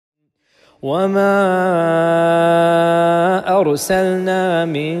وما أرسلنا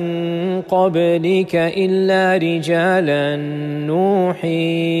من قبلك إلا رجالا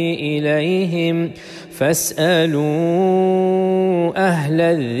نوحي إليهم فاسألوا أهل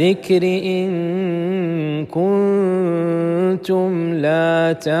الذكر إن كنتم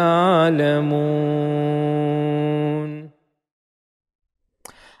لا تعلمون.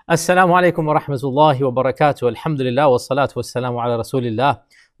 Assalamu alaikum wa rahmatullahi wa barakatuh. Alhamdulillah wa salatu wa salamu ala rasulillah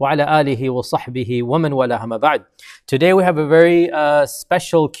wa ala alihi wa sahbihi wa man walaha ma ba'd. Today we have a very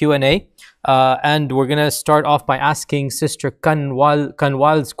special Q&A and we're going to start off by asking Sister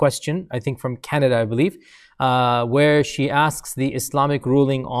Kanwal's question, I think from Canada, I believe, where she asks the Islamic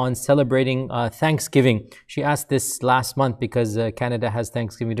ruling on celebrating Thanksgiving. She asked this last month because Canada has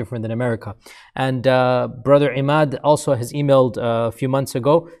Thanksgiving different than America. And Brother Imad also has emailed a few months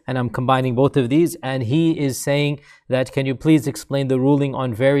ago, and I'm combining both of these, and he is saying that, can you please explain the ruling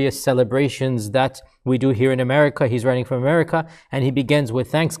on various celebrations that we do here in America? He's writing from America, and he begins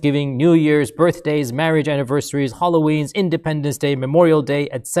with Thanksgiving, New Year's, birthdays, marriage anniversaries, Halloweens, Independence Day, Memorial Day,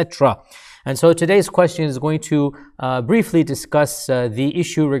 etc. And so today's question is going to briefly discuss the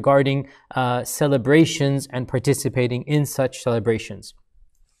issue regarding celebrations and participating in such celebrations.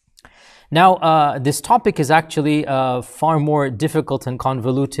 Now, this topic is actually far more difficult and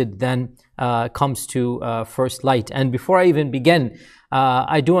convoluted than comes to first light. And before I even begin,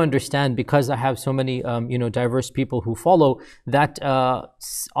 I do understand, because I have so many diverse people who follow, that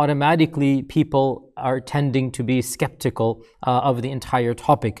automatically people are tending to be skeptical of the entire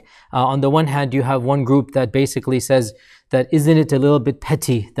topic. On the one hand, you have one group that basically says that, isn't it a little bit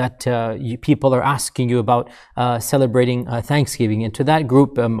petty that people are asking you about celebrating Thanksgiving? And to that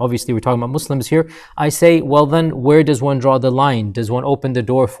group, obviously we're talking about Muslims here, I say, well then, where does one draw the line? Does one open the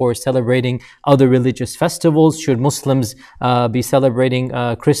door for celebrating other religious festivals? Should Muslims be celebrating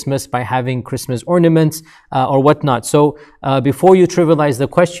Christmas by having Christmas ornaments or whatnot? So before you trivialize the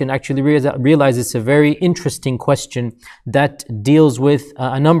question, actually realize it's a very interesting question that deals with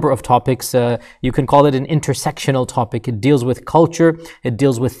a number of topics. You can call it an intersectional topic. It deals with culture, it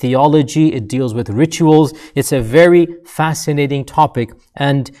deals with theology, it deals with rituals. It's a very fascinating topic,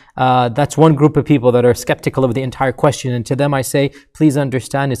 and that's one group of people that are skeptical of the entire question. And to them I say, please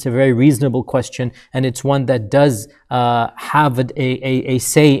understand, it's a very reasonable question, and it's one that does have a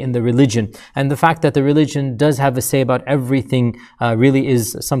say in the religion. And the fact that the religion does have a say about everything really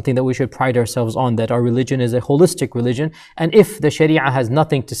is something that we should pride ourselves on, that our religion is a holistic religion. And if the Sharia has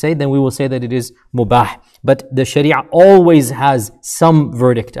nothing to say, then we will say that it is mubah. But the Sharia always has some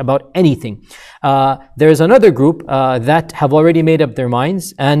verdict about anything. There's another group that have already made up their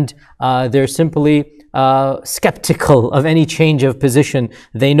minds, and they're simply skeptical of any change of position.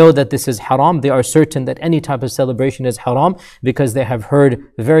 They know that this is haram. They are certain that any type of celebration is haram because they have heard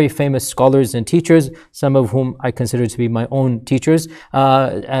very famous scholars and teachers, some of whom I consider to be my own teachers,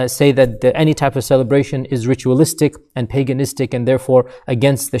 say that any type of celebration is ritualistic and paganistic and therefore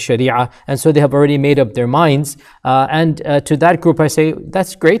against the Sharia. And so they have already made up their minds. And to that group I say,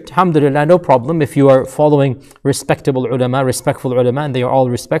 that's great, alhamdulillah, no problem. If you are following respectable ulama, respectful ulama, and they are all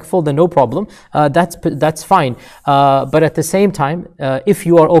respectful, then no problem. That's fine. But at the same time, if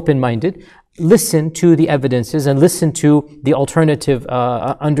you are open-minded, listen to the evidences and listen to the alternative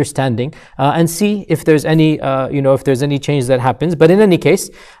understanding and see if there's any if there's any change that happens. But in any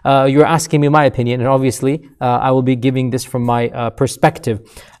case, you're asking me my opinion, and obviously I will be giving this from my perspective.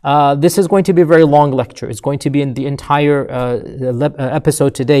 This is going to be a very long lecture. It's going to be in the entire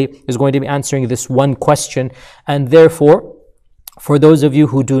episode today is going to be answering this one question, and therefore, for those of you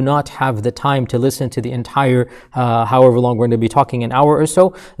who do not have the time to listen to the entire, however long we're going to be talking, an hour or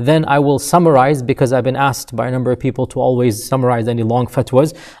so, then I will summarize, because I've been asked by a number of people to always summarize any long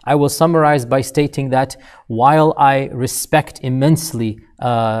fatwas. I will summarize by stating that while I respect immensely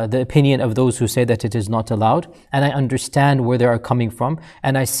the opinion of those who say that it is not allowed, and I understand where they are coming from,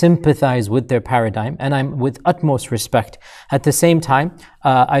 and I sympathize with their paradigm, and I'm with utmost respect. At the same time,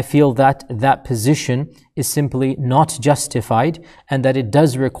 I feel that that position is simply not justified, and that it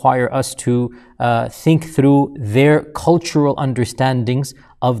does require us to think through their cultural understandings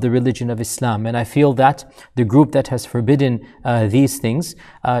of the religion of Islam. And I feel that the group that has forbidden these things,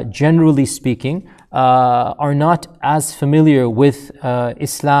 generally speaking, are not as familiar with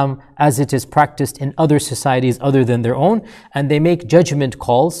Islam as it is practiced in other societies other than their own, and they make judgment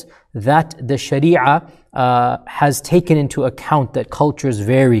calls that the Sharia has taken into account that cultures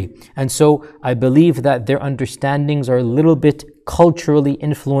vary. And so I believe that their understandings are a little bit culturally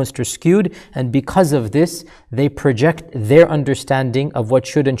influenced or skewed, and because of this, they project their understanding of what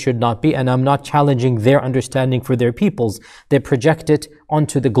should and should not be. And I'm not challenging their understanding for their peoples. They project it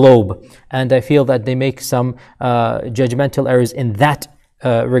onto the globe. And I feel that they make some judgmental errors in that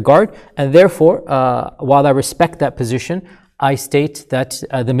regard. And therefore, while I respect that position, I state that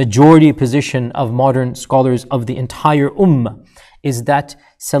the majority position of modern scholars of the entire ummah is that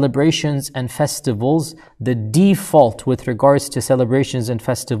celebrations and festivals, the default with regards to celebrations and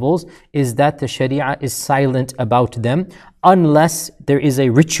festivals is that the Sharia is silent about them unless there is a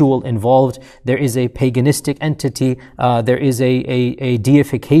ritual involved, there is a paganistic entity, there is a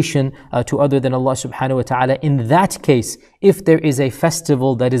deification to other than Allah subhanahu wa ta'ala. In that case, if there is a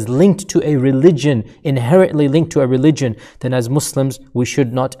festival that is linked to a religion, inherently linked to a religion, then as Muslims we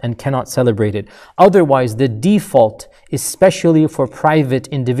should not and cannot celebrate it. Otherwise, the default, especially for private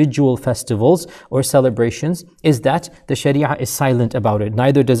individual festivals or celebrations, is that the Sharia is silent about it.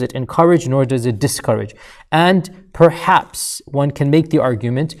 Neither does it encourage nor does it discourage. And perhaps one can make the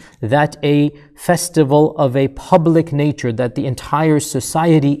argument that a festival of a public nature, that the entire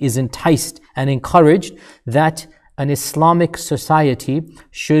society is enticed and encouraged, that an Islamic society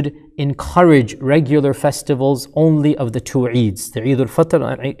should encourage regular festivals only of the two Eids, the Eid al-Fitr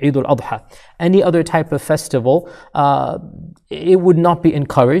and Eid al-Adha. Any other type of festival, it would not be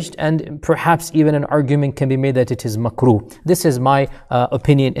encouraged, and perhaps even an argument can be made that it is makruh. This is my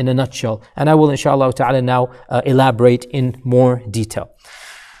opinion in a nutshell, and I will inshallah ta'ala now elaborate in more detail.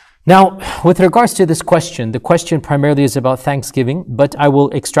 Now, with regards to this question, the question primarily is about Thanksgiving, but I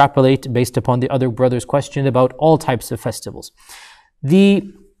will extrapolate based upon the other brother's question about all types of festivals.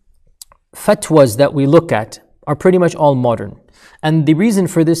 The fatwas that we look at are pretty much all modern. And the reason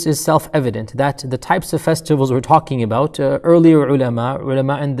for this is self-evident, that the types of festivals we're talking about, earlier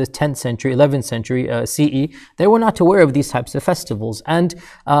ulama in the 10th century, 11th century CE, they were not aware of these types of festivals. And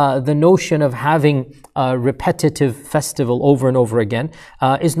the notion of having a repetitive festival over and over again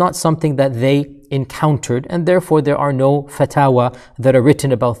is not something that they encountered, and therefore there are no fatwa that are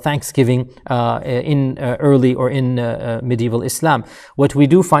written about Thanksgiving in early or in medieval Islam. What we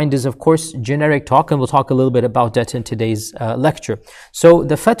do find is, of course, generic talk, and we'll talk a little bit about that in today's lecture. So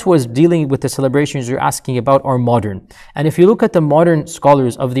the fatwas dealing with the celebrations you're asking about are modern. And if you look at the modern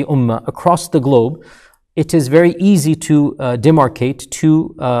scholars of the ummah across the globe, it is very easy to demarcate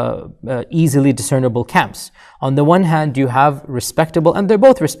two easily discernible camps. On the one hand, you have respectable, and they're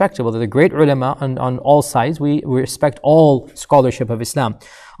both respectable, they're the great ulama on all sides. We respect all scholarship of Islam.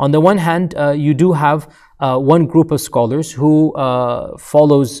 On the one hand, you do have one group of scholars who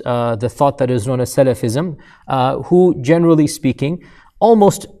follows the thought that is known as Salafism, who generally speaking,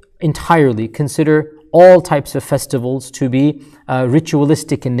 almost entirely consider all types of festivals to be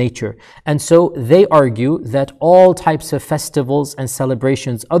ritualistic in nature. And so they argue that all types of festivals and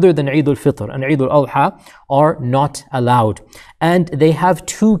celebrations other than Eid al-Fitr and Eid al-Adha are not allowed. And they have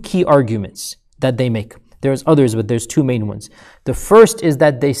two key arguments that they make. There's others, but there's two main ones. The first is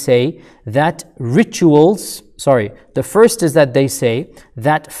that they say that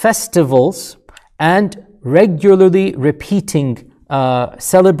festivals and regularly repeating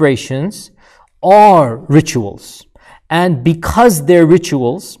celebrations are rituals. And because they're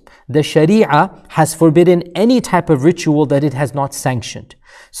rituals, the Sharia has forbidden any type of ritual that it has not sanctioned.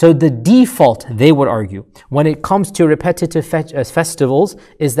 So the default, they would argue, when it comes to repetitive festivals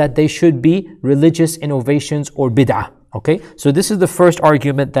is that they should be religious innovations or bid'ah. Okay, so this is the first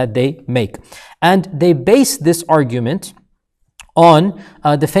argument that they make. And they base this argument on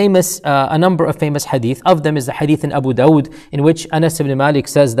a number of famous hadith. Of them is the hadith in Abu Dawud, in which Anas ibn Malik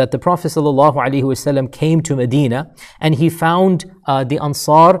says that the Prophet ﷺ came to Medina and he found the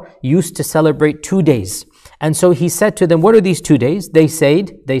Ansar used to celebrate 2 days. And so he said to them, what are these 2 days? They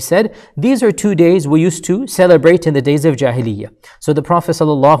said, these are 2 days we used to celebrate in the days of Jahiliyyah. So the Prophet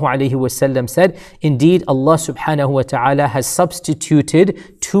ﷺ said, indeed Allah subhanahu wa ta'ala has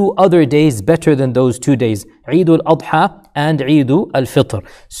substituted 2 other days better than those 2 days, Eid al-Adha and Eid al-Fitr.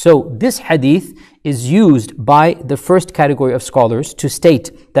 So this hadith is used by the first category of scholars to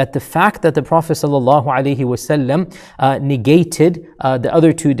state that the fact that the Prophet ﷺ negated the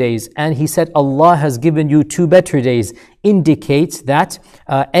other 2 days and he said Allah has given you 2 better days indicates that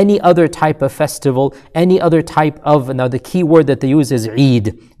any other type of festival, any other type of, now the key word that they use is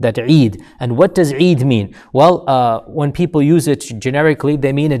Eid, that Eid. And what does Eid mean? Well, when people use it generically,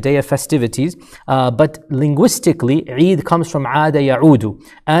 they mean a day of festivities, but linguistically, Eid comes from Aada Ya'udu.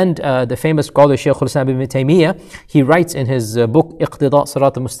 And the famous scholar Shaykh al-Islam ibn Taymiyyah, he writes in his book Iqtida'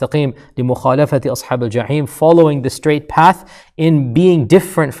 Sirat al-Mustaqim li Mukhalafati Ashab al-Jahim, following the straight path in being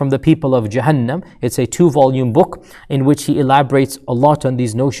different from the people of Jahannam. It's a 2-volume book in which he elaborates a lot on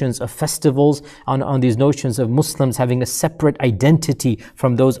these notions of festivals, on these notions of Muslims having a separate identity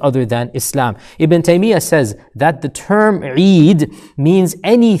from those other than Islam. Ibn Taymiyyah says that the term Eid means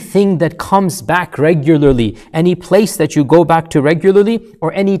anything that comes back regularly, any place that you go back to regularly, or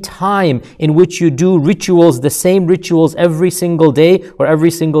any time in which you do rituals, the same rituals every single day or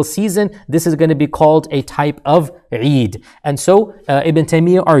every single season. This is going to be called a type of Eid. And so Ibn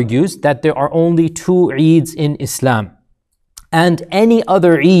Taymiyyah argues that there are only two Eids in Islam. And any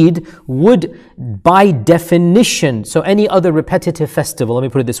other Eid would, by definition, so any other repetitive festival, let me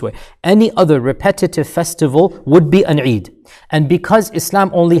put it this way, any other repetitive festival would be an Eid. And because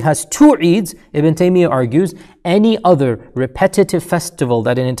Islam only has two Eids, Ibn Taymiyyah argues, any other repetitive festival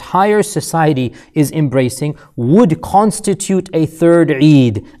that an entire society is embracing would constitute a third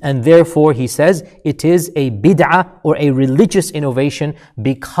Eid. And therefore, he says, it is a bid'ah or a religious innovation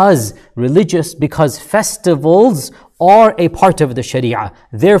because festivals are a part of the Sharia.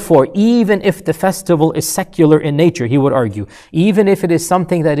 Therefore, even if the festival is secular in nature, he would argue, even if it is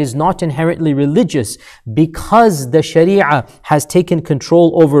something that is not inherently religious, because the Sharia has taken control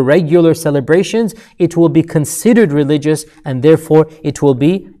over regular celebrations, it will be considered religious, and therefore it will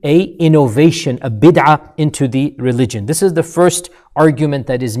be a innovation, a bid'ah into the religion. This is the first argument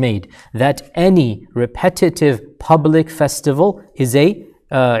that is made, that any repetitive public festival is a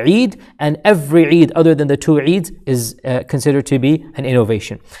Eid, and every Eid other than the two Eids is considered to be an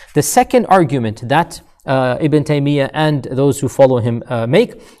innovation. The second argument that Ibn Taymiyyah and those who follow him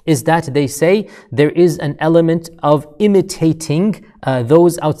make is that they say there is an element of imitating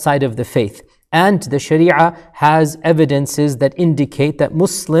those outside of the faith. And the Sharia has evidences that indicate that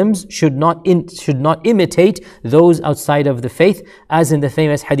Muslims should not imitate those outside of the faith, as in the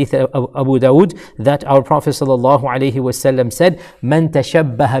famous hadith of Abu Dawood that our Prophet ﷺ said, "Man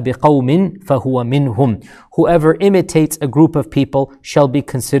tashabbaha biqawmin fahuwa minhum." Whoever imitates a group of people shall be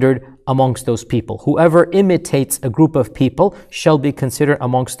considered amongst those people. Whoever imitates a group of people shall be considered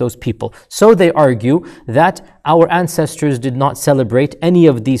amongst those people. So they argue that our ancestors did not celebrate any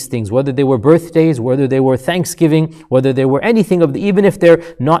of these things, whether they were birthdays, whether they were Thanksgiving, whether they were anything of even if they're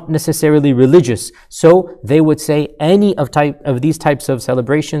not necessarily religious. So they would say any of these types of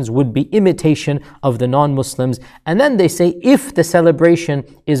celebrations would be imitation of the non-Muslims. And then they say if the celebration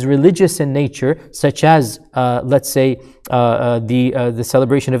is religious in nature, such as let's say the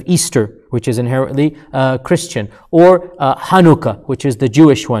celebration of Easter, which is inherently Christian, or Hanukkah, which is the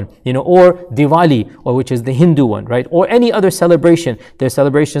Jewish one, or Diwali, or which is the Hindu one, right? Or any other celebration. There's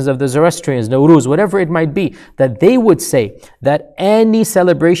celebrations of the Zoroastrians, Nowruz, whatever it might be, that they would say that any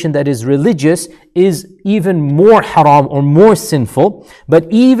celebration that is religious is even more haram or more sinful. But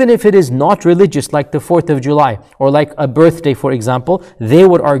even if it is not religious, like the 4th of July, or like a birthday, for example, they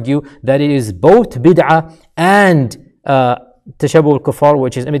would argue that it is both bid'ah and tashabbuh al-kuffar,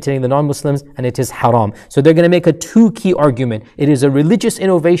 which is imitating the non-Muslims, and it is haram. So they're going to make a two key argument. It is a religious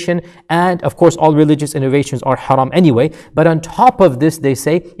innovation, and of course all religious innovations are haram anyway, but on top of this they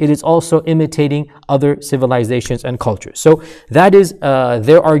say it is also imitating other civilizations and cultures. So that is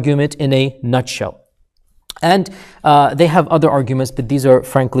their argument in a nutshell. And they have other arguments, but these are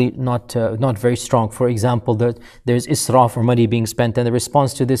frankly not very strong. For example, there's israf, or money being spent, and the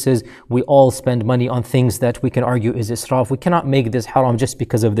response to this is we all spend money on things that we can argue is israf. We cannot make this haram just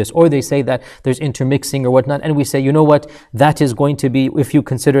because of this. Or they say that there's intermixing or whatnot, and we say, you know what, that is going to be, if you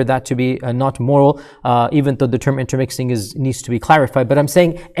consider that to be not moral, even though the term intermixing needs to be clarified. But I'm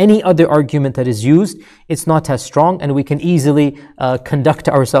saying any other argument that is used, it's not as strong, and we can easily conduct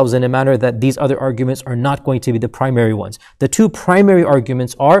ourselves in a manner that these other arguments are not going to be the primary ones. The two primary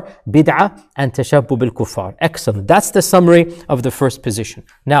arguments are bid'ah and tashabbuh bil kuffar. Excellent. That's the summary of the first position.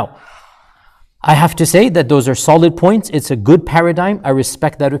 Now, I have to say that those are solid points. It's a good paradigm. I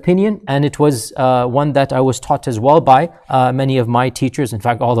respect that opinion, and it was one that I was taught as well by many of my teachers. In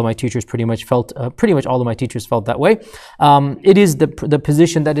fact, all of my teachers pretty much all of my teachers felt that way. It is the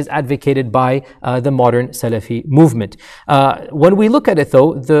position that is advocated by the modern Salafi movement. When we look at it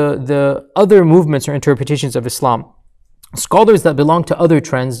though, the other movements or interpretations of Islam, scholars that belong to other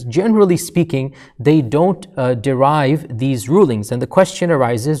trends, generally speaking, they don't derive these rulings. And the question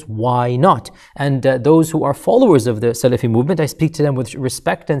arises, why not? And those who are followers of the Salafi movement, I speak to them with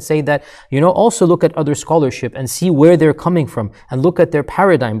respect and say that, also look at other scholarship and see where they're coming from and look at their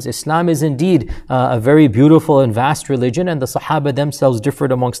paradigms. Islam is indeed a very beautiful and vast religion, and the Sahaba themselves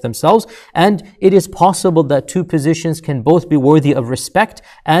differed amongst themselves. And it is possible that two positions can both be worthy of respect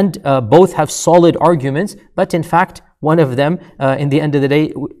and both have solid arguments, but in fact, one of them, in the end of the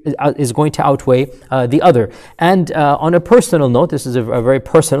day, is going to outweigh the other. And on a personal note, this is a very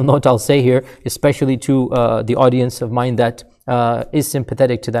personal note I'll say here, especially to the audience of mine that is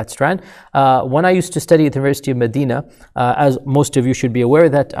sympathetic to that strand. When I used to study at the University of Medina, as most of you should be aware,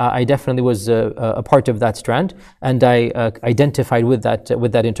 that I definitely was a part of that strand, and I identified with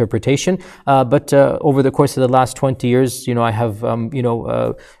that interpretation. But over the course of the last 20 years, I have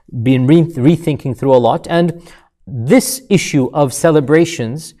been rethinking through a lot, and this issue of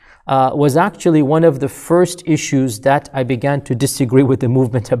celebrations was actually one of the first issues that I began to disagree with the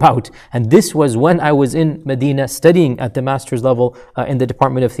movement about. And this was when I was in Medina studying at the master's level in the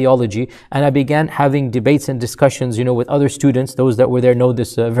Department of Theology, and I began having debates and discussions, with other students. Those that were there know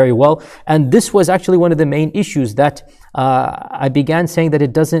this very well. And this was actually one of the main issues that I began saying that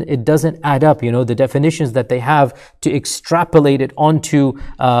it doesn't add up. The definitions that they have to extrapolate it onto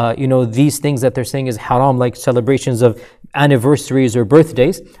these things that they're saying is haram, like celebrations of anniversaries or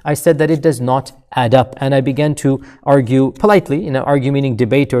birthdays. I said that it does not add up, and I began to argue politely, argue meaning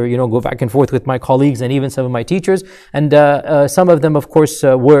debate, or go back and forth with my colleagues and even some of my teachers, and some of them of course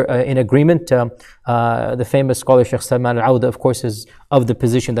were in agreement. The famous scholar Sheikh Salman Al-Awda of course is of the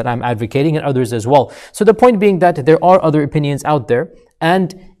position that I'm advocating, and others as well. So the point being that there are other opinions out there,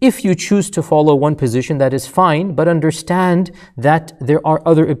 and if you choose to follow one position, that is fine, but understand that there are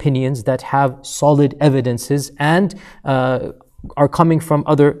other opinions that have solid evidences and are coming from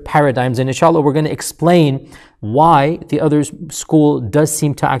other paradigms. And inshallah, we're going to explain why the other school does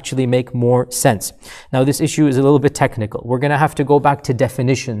seem to actually make more sense. Now, this issue is a little bit technical. We're going to have to go back to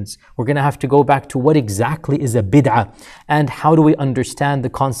definitions. We're going to have to go back to what exactly is a bid'ah, and how do we understand the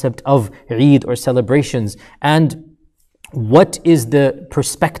concept of Eid or celebrations, and what is the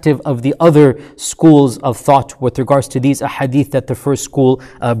perspective of the other schools of thought with regards to these ahadith that the first school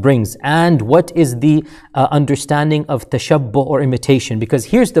brings, and what is the understanding of tashabbuh or imitation. Because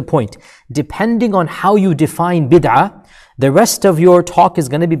here's the point: depending on how you define bid'ah, the rest of your talk is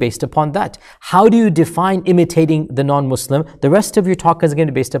going to be based upon that. How do you define imitating the non-Muslim? The rest of your talk is going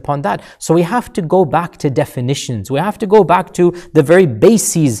to be based upon that. So we have to go back to definitions. We have to go back to the very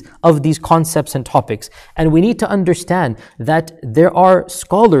bases of these concepts and topics. And we need to understand that there are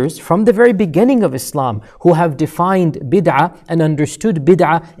scholars from the very beginning of Islam who have defined bid'ah and understood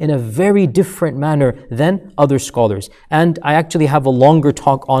bid'ah in a very different manner than other scholars. And I actually have a longer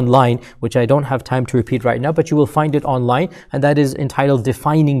talk online, which I don't have time to repeat right now, but you will find it online, and that is entitled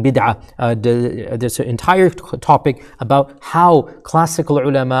Defining Bid'ah. There's an entire topic about how classical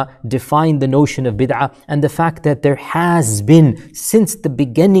ulama define the notion of bid'ah, and the fact that there has been, since the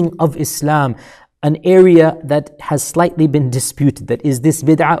beginning of Islam, an area that has slightly been disputed, that is this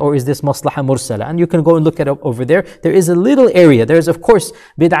bid'ah or is this maslaha mursala. And you can go and look it up over there. There is a little area. There's of course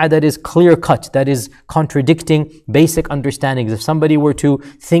bid'ah that is clear cut, that is contradicting basic understandings. If somebody were to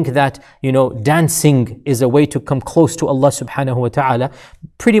think that, dancing is a way to come close to Allah subhanahu wa ta'ala,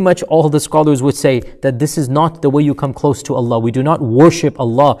 pretty much all the scholars would say that this is not the way you come close to Allah. We do not worship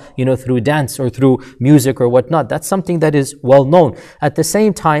Allah, through dance or through music or whatnot. That's something that is well known. At the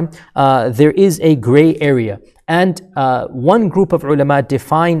same time, there is a gray area. And one group of ulama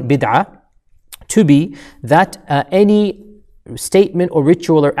define bid'ah to be that any statement or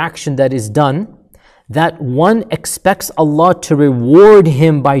ritual or action that is done that one expects Allah to reward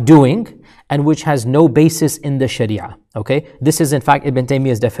him by doing, and which has no basis in the Sharia. Okay, this is in fact Ibn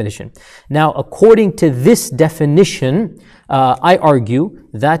Taymiyyah's definition. Now, according to this definition, I argue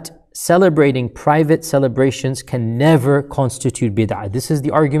that celebrating private celebrations can never constitute bid'ah. This is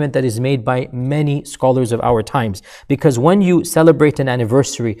the argument that is made by many scholars of our times. Because when you celebrate an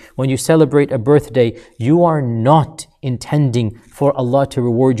anniversary, when you celebrate a birthday, you are not intending for Allah to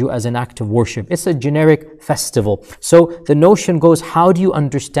reward you as an act of worship. It's a generic festival. So the notion goes, how do you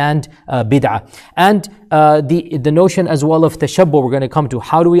understand bid'ah? And the notion as well of tashabbuh, we're going to come to.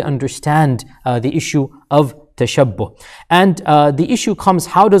 How do we understand the issue of tashabbuh? And the issue comes,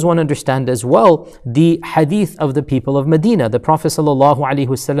 how does one understand as well the hadith of the people of Medina, the Prophet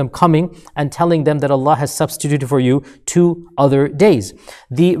ﷺ coming and telling them that Allah has substituted for you 2 other days?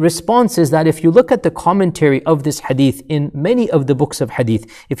 The response is that if you look at the commentary of this hadith in many of the books of hadith,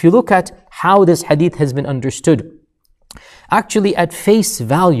 if you look at how this hadith has been understood, Actually, at face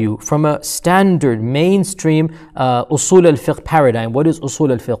value, from a standard mainstream usul al-fiqh paradigm, what is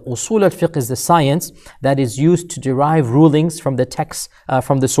usul al-fiqh? Usul al-fiqh is the science that is used to derive rulings from the texts,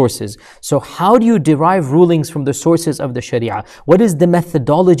 from the sources. So how do you derive rulings from the sources of the Sharia? What is the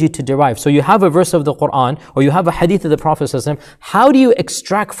methodology to derive? So you have a verse of the Quran, or you have a hadith of the Prophet ﷺ. How do you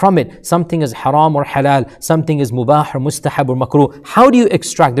extract from it something is haram or halal, something is mubah or mustahab or makruh? How do you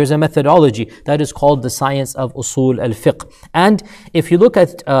extract? There's a methodology that is called the science of usul al-fiqh. And if you look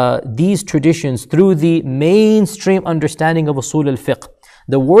at these traditions through the mainstream understanding of usul al-fiqh,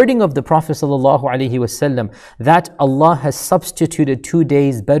 the wording of the Prophet ﷺ that Allah has substituted 2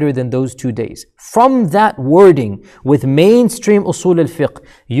 days better than those 2 days. From that wording with mainstream usul al-fiqh,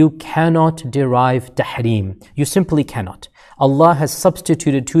 you cannot derive tahreem. You simply cannot. Allah has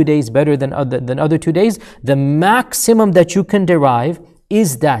substituted 2 days better than other 2 days. The maximum that you can derive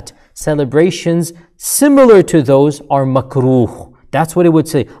is that celebrations similar to those are makruh. That's what it would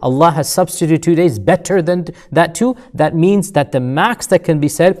say. Allah has substituted 2 days better than that too. That means that the max that can be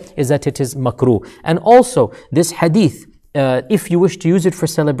said is that it is makruh. And also, this hadith, if you wish to use it for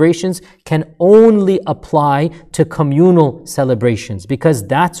celebrations, can only apply to communal celebrations, because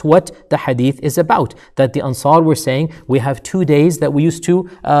that's what the hadith is about. That the Ansar were saying, we have 2 days that we used to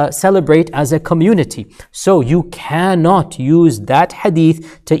celebrate as a community. So you cannot use that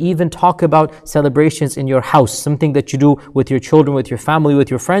hadith to even talk about celebrations in your house, something that you do with your children, with your family, with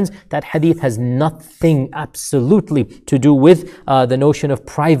your friends. That hadith has nothing absolutely to do with the notion of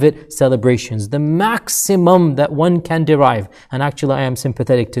private celebrations. The maximum that one can derive, and actually I am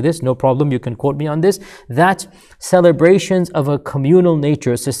sympathetic to this, no problem, you can quote me on this, that celebrations of a communal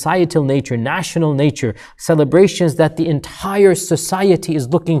nature, societal nature, national nature, celebrations that the entire society is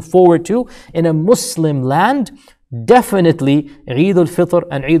looking forward to in a Muslim land, definitely Eid al-Fitr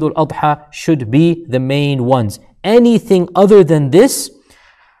and Eid al-Adha should be the main ones. Anything other than this,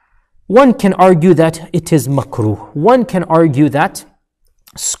 one can argue that it is makruh. One can argue that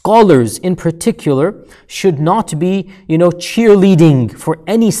scholars in particular should not be, cheerleading for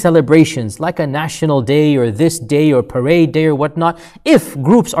any celebrations like a national day or this day or parade day or whatnot. If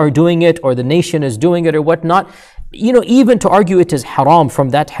groups are doing it or the nation is doing it or whatnot, even to argue it is haram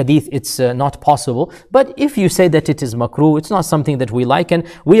from that hadith, it's not possible. But if you say that it is makruh, it's not something that we like. And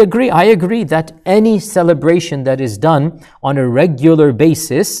I agree that any celebration that is done on a regular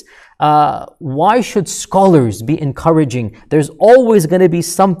basis, why should scholars be encouraging? There's always going to be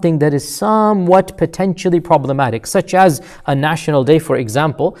something that is somewhat potentially problematic, such as a national day, for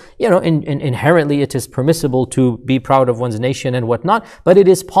example. Inherently it is permissible to be proud of one's nation and whatnot, but it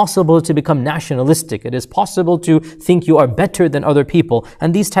is possible to become nationalistic. It is possible to think you are better than other people.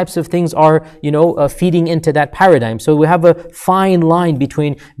 And these types of things are, feeding into that paradigm. So we have a fine line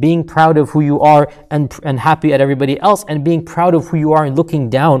between being proud of who you are and happy at everybody else, and being proud of who you are and looking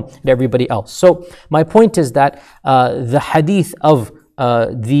down at everybody else. So my point is that the hadith of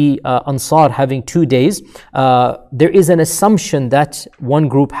the Ansar having 2 days, there is an assumption that one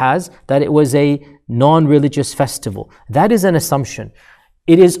group has that it was a non-religious festival. That is an assumption.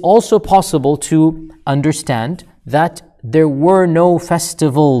 It is also possible to understand that there were no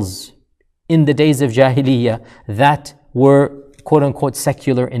festivals in the days of Jahiliyyah that were quote-unquote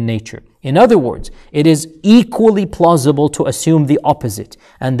secular in nature. In other words, it is equally plausible to assume the opposite,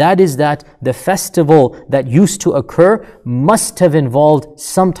 and that is that the festival that used to occur must have involved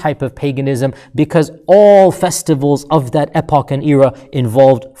some type of paganism, because all festivals of that epoch and era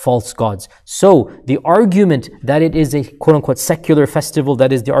involved false gods. So the argument that it is a quote-unquote secular festival,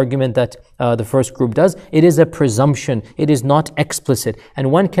 that is the argument that the first group does, it is a presumption, it is not explicit. And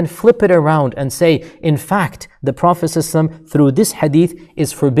one can flip it around and say, in fact, the Prophet ﷺ, through this hadith,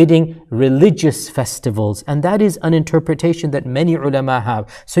 is forbidding religious festivals, and that is an interpretation that many ulama have.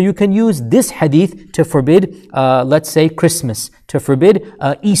 So you can use this hadith to forbid, let's say, Christmas, to forbid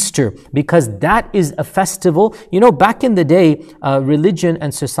Easter, because that is a festival. Back in the day, religion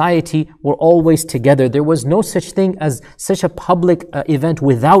and society were always together. There was no such thing as such a public event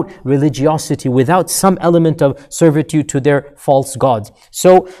without religiosity, without some element of servitude to their false gods.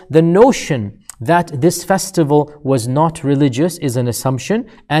 So the notion that this festival was not religious is an assumption,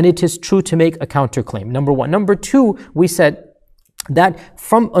 and it is true to make a counterclaim. Number one. Number two, we said that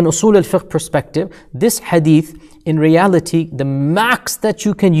from an usul al-fiqh perspective, this hadith in reality, the max that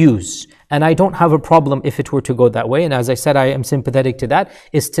you can use, and I don't have a problem if it were to go that way, and as I said, I am sympathetic to that,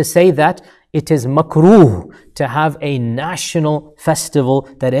 is to say that it is makruh to have a national festival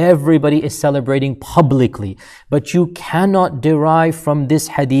that everybody is celebrating publicly. But you cannot derive from this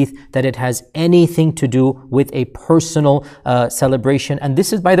hadith that it has anything to do with a personal celebration. And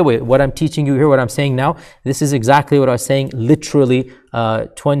this is, by the way, what I'm teaching you here, what I'm saying now, this is exactly what I was saying literally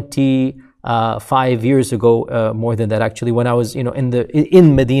 25 years ago, more than that actually, when I was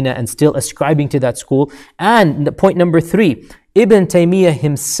in Medina and still ascribing to that school. And the point number 3, Ibn Taymiyyah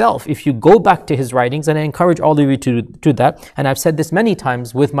himself, if you go back to his writings, and I encourage all of you to do that, and I've said this many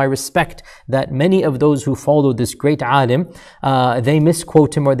times with my respect that many of those who follow this great alim, they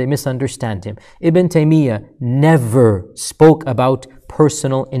misquote him or they misunderstand him. Ibn Taymiyyah never spoke about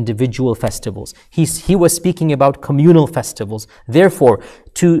personal individual festivals. He was speaking about communal festivals. Therefore,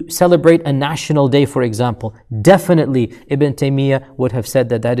 to celebrate a national day, for example, definitely Ibn Taymiyyah would have said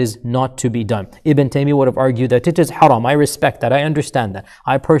that that is not to be done. Ibn Taymiyyah would have argued that it is haram. I respect that. I understand that.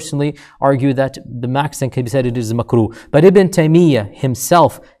 I personally argue that the max that can be said it is makruh. But Ibn Taymiyyah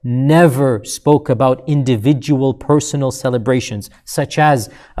himself never spoke about individual personal celebrations, such as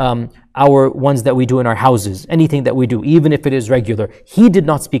our ones that we do in our houses, anything that we do, even if it is regular. He did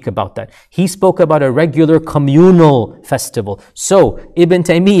not speak about that. He spoke about a regular communal festival. So Ibn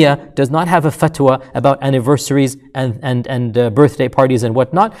Taymiyyah does not have a fatwa about anniversaries and birthday parties and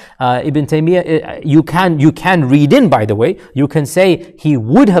whatnot. Ibn Taymiyyah, you can read in, by the way, you can say he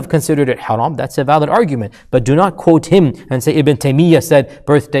would have considered it haram. That's a valid argument. But do not quote him and say Ibn Taymiyyah said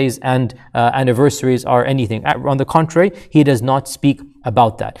birthdays and anniversaries are anything. On the contrary, he does not speak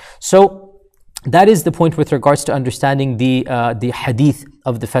about that. So that is the point with regards to understanding the hadith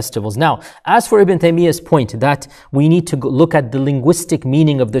of the festivals. Now, as for Ibn Taymiyyah's point that we need to look at the linguistic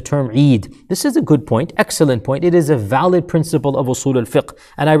meaning of the term Eid, this is a good point, excellent point. It is a valid principle of usul al-fiqh,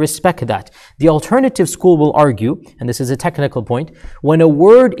 and I respect that. The alternative school will argue, and this is a technical point, when a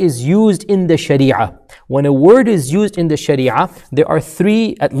word is used in the Sharia, there are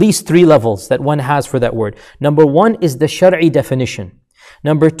at least three levels that one has for that word. Number 1 is the Shar'i definition.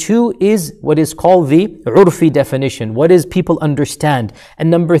 Number 2 is what is called the urfi definition. What is people understand?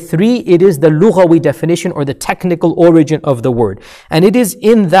 And number 3, it is the lughawi definition or the technical origin of the word. And it is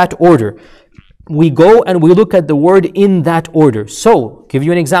in that order. We go and we look at the word in that order. So, give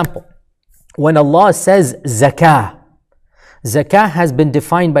you an example. When Allah says zakah, zakah has been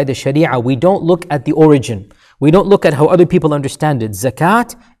defined by the Sharia. We don't look at the origin. We don't look at how other people understand it.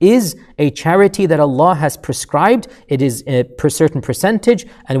 Zakat is a charity that Allah has prescribed. It is a certain percentage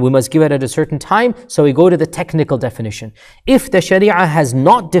and we must give it at a certain time. So we go to the technical definition. If the Sharia has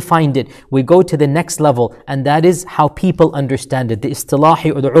not defined it, we go to the next level, and that is how people understand it, the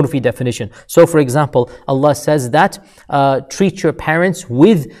istilahi or the urfi definition. So for example, Allah says that treat your parents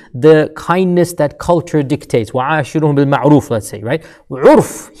with the kindness that culture dictates. وَعَاشِرُهُمْ بِالْمَعْرُوفِ, let's say, right?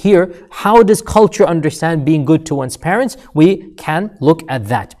 Urf here, how does culture understand being good to one's parents? We can look at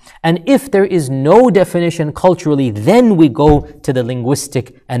that. And if there is no definition culturally, then we go to the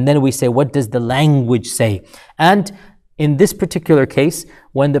linguistic and then we say, what does the language say? And in this particular case,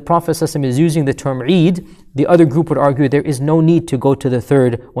 when the Prophet ﷺ is using the term Eid, the other group would argue there is no need to go to the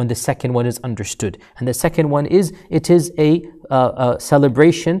third when the second one is understood. And the second one is, it is a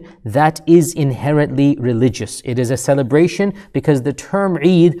celebration that is inherently religious. It is a celebration because the term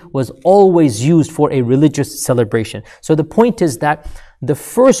Eid was always used for a religious celebration. So the point is that the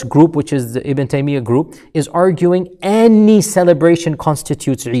first group, which is the Ibn Taymiyyah group, is arguing any celebration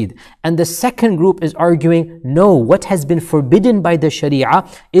constitutes Eid. And the second group is arguing, no, what has been forbidden by the Sharia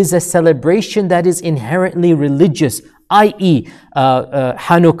is a celebration that is inherently religious, i.e.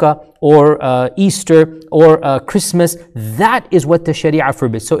 Hanukkah or Easter or Christmas. That is what the Sharia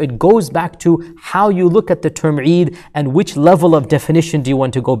forbids. So it goes back to how you look at the term Eid and which level of definition do you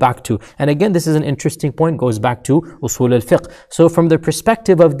want to go back to. And again, this is an interesting point, goes back to usul al-fiqh. So from the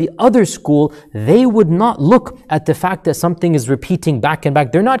perspective of the other school, they would not look at the fact that something is repeating back and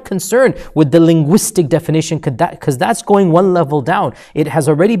back. They're not concerned with the linguistic definition because that's going one level down. It has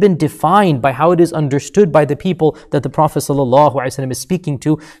already been defined by how it is understood by the people that the Prophet ﷺ is speaking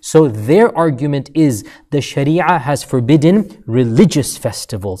to. So their argument is the Sharia has forbidden religious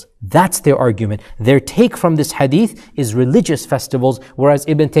festivals. That's their argument. Their take from this hadith is religious festivals, whereas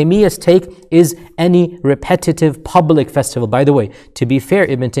Ibn Taymiyyah's take is any repetitive public festival. By the way, to be fair,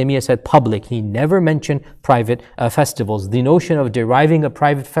 Ibn Taymiyyah said public. He never mentioned private festivals. The notion of deriving a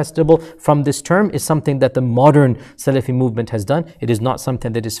private festival from this term is something that the modern Salafi movement has done. It is not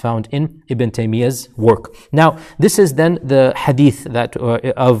something that is found in Ibn Taymiyyah's work. Now, this is then the hadith that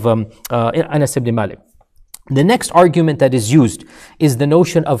of Anas ibn Malik. The next argument that is used is the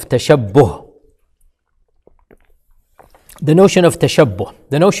notion of tashabbuh. The notion of tashabbuh,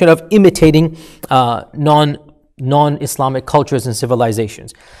 the notion of imitating non-Islamic cultures and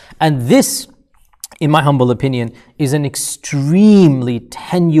civilizations. And this, in my humble opinion, is an extremely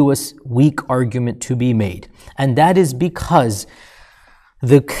tenuous, weak argument to be made. And that is because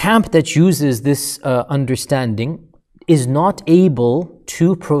the camp that uses this understanding is not able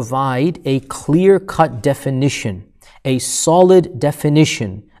to provide a clear-cut definition, a solid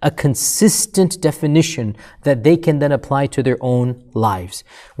definition, a consistent definition that they can then apply to their own lives.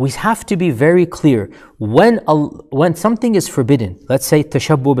 We have to be very clear. When something is forbidden, let's say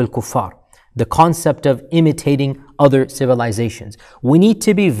tashabbuh bil kuffar, the concept of imitating other civilizations, we need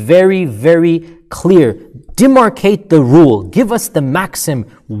to be very, very clear. Demarcate the rule. Give us the maxim.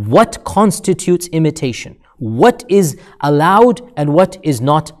 What constitutes imitation? What is allowed and what is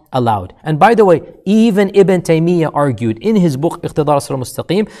not allowed? And by the way, even Ibn Taymiyyah argued in his book Iqtidar as-Sirat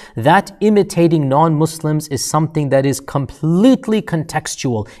al-Mustaqim that imitating non-Muslims is something that is completely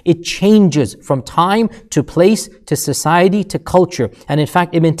contextual. It changes from time to place to society to culture. And in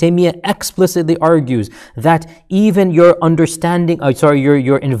fact, Ibn Taymiyyah explicitly argues that even your understanding,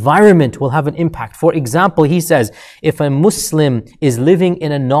 your environment will have an impact. For example, he says, if a Muslim is living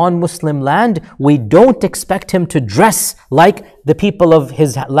in a non-Muslim land, we don't expect him to dress like the people of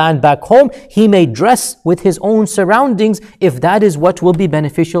his land back home. He may dress with his own surroundings if that is what will be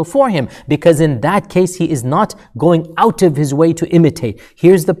beneficial for him, because in that case he is not going out of his way to imitate.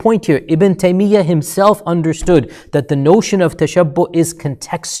 Here's the point here. Ibn Taymiyyah himself understood that the notion of tashabbuh is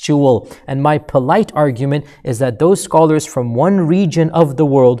contextual, and my polite argument is that those scholars from one region of the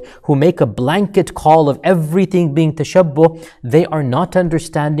world who make a blanket call of everything being tashabbuh, they are not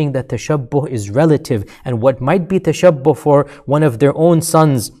understanding that tashabbuh is relative, and what might be tashabbuh for one of their own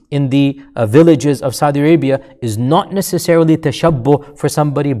sons in the villages of Saudi Arabia is not necessarily tashabbuh for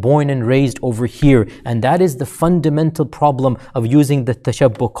somebody born and raised over here. And that is the fundamental problem of using the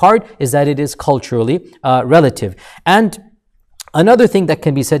tashabbuh card, is that it is culturally relative. And another thing that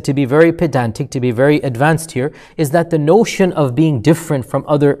can be said to be very pedantic, to be very advanced here, is that the notion of being different from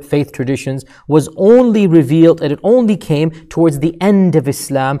other faith traditions was only revealed, and it only came towards the end of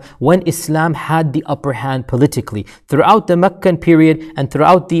Islam, when Islam had the upper hand politically. Throughout the Meccan period and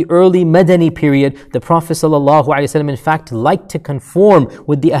throughout the early Madani period, the Prophet ﷺ in fact liked to conform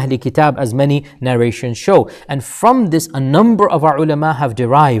with the Ahli Kitab, as many narrations show. And from this, a number of our ulama have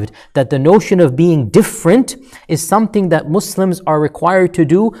derived that the notion of being different is something that Muslims are required to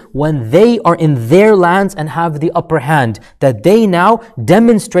do when they are in their lands and have the upper hand, that they now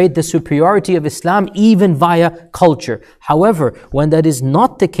demonstrate the superiority of Islam even via culture. However, when that is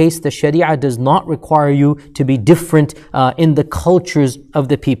not the case, the Sharia does not require you to be different in the cultures of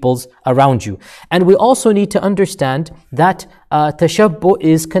the peoples around you. And we also need to understand that tashabbuh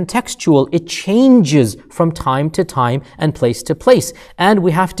is contextual. It changes from time to time and place to place. And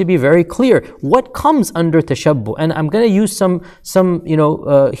we have to be very clear what comes under tashabbuh. And I'm going to use some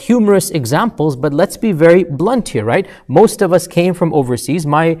humorous examples, but let's be very blunt here, right? Most of us came from overseas.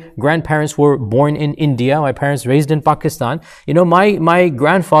 My grandparents were born in India. My parents raised in Pakistan. My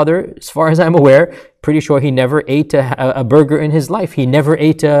grandfather, as far as I'm aware, pretty sure he never ate a burger in his life. He never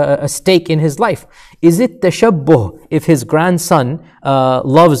ate a steak in his life. Is it tashabbuh if his grandson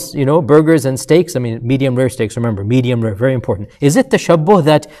loves, burgers and steaks? I mean, medium rare steaks, remember, medium rare, very important. Is it tashabbuh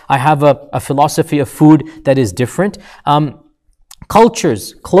that I have a philosophy of food that is different?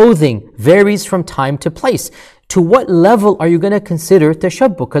 Cultures, clothing varies from time to place. To what level are you going to consider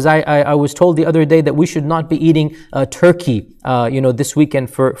tashabbuh? Because I was told the other day that we should not be eating turkey, this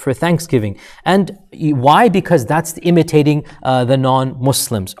weekend for Thanksgiving. And why? Because that's imitating the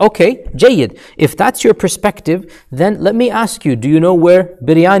non-Muslims. Okay, jayyid. If that's your perspective, then let me ask you, do you know where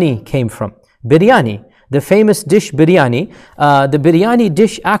biryani came from? Biryani. The famous dish biryani, the biryani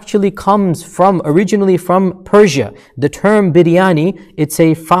dish actually comes originally from Persia. The term biryani, it's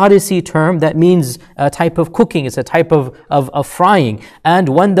a Farsi term that means a type of cooking, it's a type of frying. And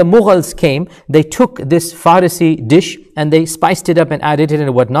when the Mughals came, they took this Farsi dish and they spiced it up and added it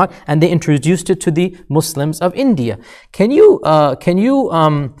and whatnot, and they introduced it to the Muslims of India. What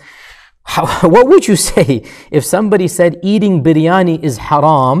would you say if somebody said eating biryani is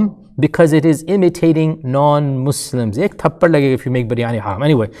haram because it is imitating non-Muslims? Ek thappar lagega if you make biryani haram.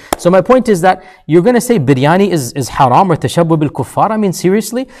 Anyway, so my point is that you're going to say biryani is haram or tashabbuh bil kuffar. I mean,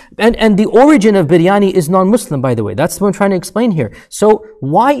 seriously? And the origin of biryani is non-Muslim, by the way. That's what I'm trying to explain here. So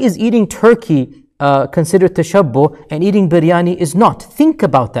why is eating turkey considered tashabbuh and eating biryani is not? Think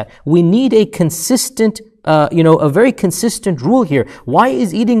about that. We need a consistent a very consistent rule here. Why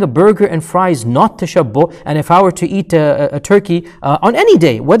is eating a burger and fries not tashabbuh? And if I were to eat a turkey on any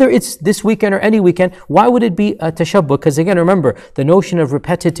day, whether it's this weekend or any weekend, why would it be tashabbuh? Because again, remember, the notion of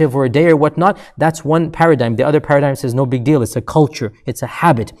repetitive or a day or whatnot, that's one paradigm. The other paradigm says no big deal. It's a culture. It's a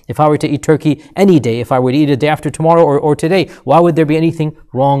habit. If I were to eat turkey any day, if I were to eat it day after tomorrow or today, why would there be anything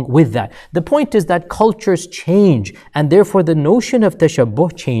wrong with that? The point is that cultures change, and therefore the notion of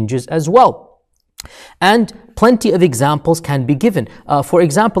tashabbuh changes as well. And plenty of examples can be given. For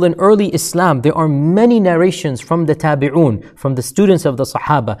example, in early Islam, there are many narrations from the tabi'un, from the students of the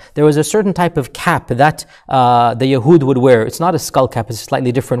Sahaba. There was a certain type of cap that the Yahud would wear. It's not a skull cap, it's a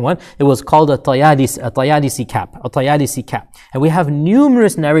slightly different one. It was called a Tayalisi cap. And we have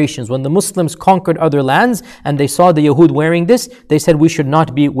numerous narrations. When the Muslims conquered other lands and they saw the Yahud wearing this, they said we should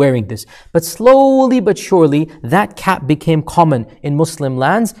not be wearing this. But slowly but surely, that cap became common in Muslim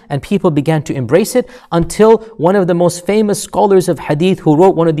lands and people began to embrace it until one of the most famous scholars of hadith who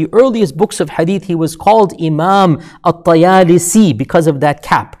wrote one of the earliest books of hadith, he was called Imam At-Tayalisi because of that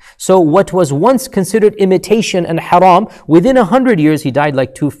cap. So what was once considered imitation and haram, within 100 years, he died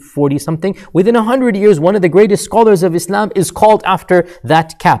like 240 something, within 100 years, one of the greatest scholars of Islam is called after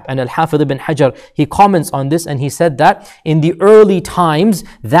that cap. And Al-Hafidh ibn Hajar, he comments on this and he said that in the early times,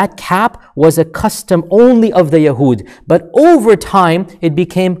 that cap was a custom only of the Yahud. But over time, it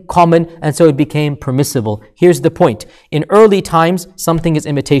became common and so it became permissible. Here's the point. In early times, something is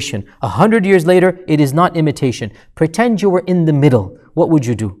imitation. 100 years later, it is not imitation. Pretend you were in the middle. What would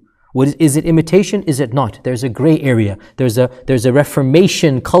you do? Is it imitation? Is it not? There's a gray area. There's a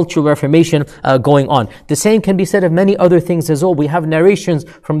reformation, cultural reformation going on. The same can be said of many other things as well. We have narrations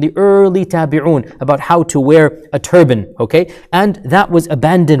from the early tabi'un about how to wear a turban, okay? And that was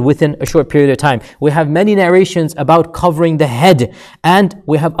abandoned within a short period of time. We have many narrations about covering the head. And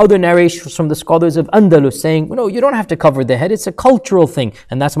we have other narrations from the scholars of Andalus saying, no, you don't have to cover the head. It's a cultural thing.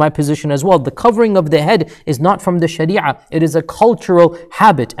 And that's my position as well. The covering of the head is not from the Sharia. It is a cultural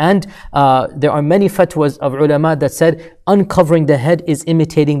habit. And there are many fatwas of ulama that said uncovering the head is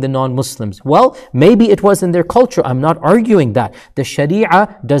imitating the non-Muslims. Well, maybe it was in their culture. I'm not arguing that. The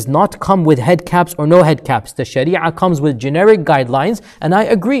Sharia does not come with head caps or no head caps. The Sharia comes with generic guidelines. And I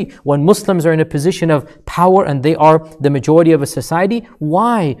agree, when Muslims are in a position of power and they are the majority of a society,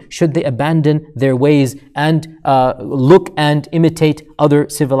 why should they abandon their ways and look and imitate other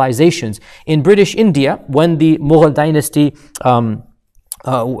civilizations? In British India, when the Mughal dynasty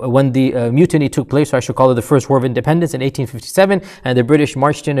when the mutiny took place, or I should call it the First War of Independence in 1857, and the British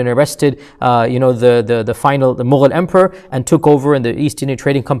marched in and arrested, the Mughal emperor and took over, and the East Indian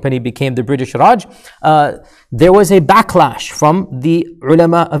Trading Company became the British Raj. There was a backlash from the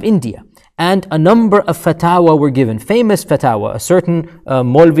ulama of India. And a number of fatwa were given, famous fatwa. A certain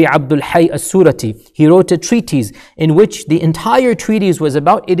Maulvi Abdul Hayy As-Surati, he wrote a treatise in which the entire treatise was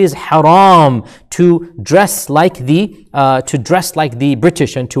about it is haram to dress like the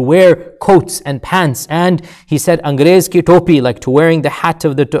British and to wear coats and pants. And he said Angrez ki topi, like to wearing the hat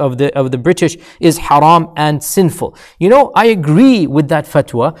of the British, is haram and sinful. You know, I agree with that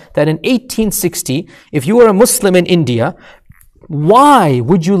fatwa that in 1860, if you were a Muslim in India, why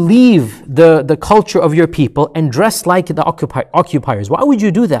would you leave the culture of your people and dress like the occupiers? Why would you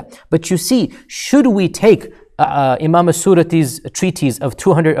do that? But you see, should we take Imam As-Surati's treatise of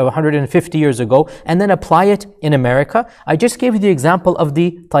 150 years ago and then apply it in America? I just gave you the example of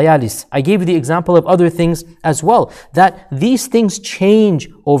the Tayalis. I gave you the example of other things as well, that these things change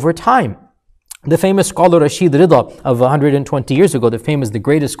over time. The famous scholar Rashid Rida of 120 years ago, the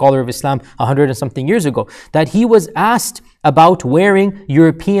greatest scholar of Islam 100 and something years ago, that he was asked about wearing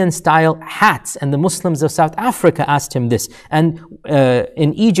European-style hats, and the Muslims of South Africa asked him this. And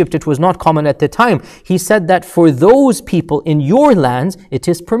in Egypt, it was not common at the time. He said that for those people in your lands, it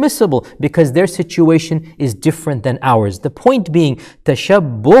is permissible because their situation is different than ours. The point being,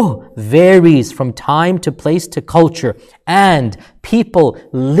 tashabbuh varies from time to place to culture, and people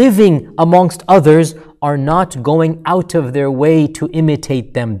living amongst others are not going out of their way to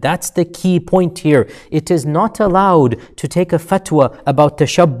imitate them. That's the key point here. It is not allowed to take a fatwa about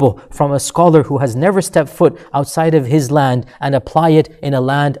tashabbuh from a scholar who has never stepped foot outside of his land and apply it in a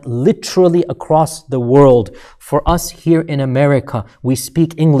land literally across the world. For us here in America, we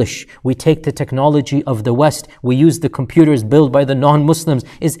speak English. We take the technology of the West. We use the computers built by the non-Muslims.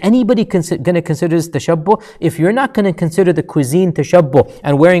 Is anybody going to consider this tashabbuh? If you're not going to consider the cuisine tashabbuh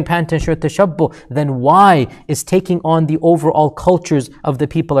and wearing pant and shirt tashabbuh, then why is taking on the overall cultures of the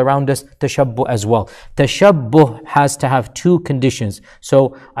people around us tashabbuh as well? Tashabbuh has to have two conditions.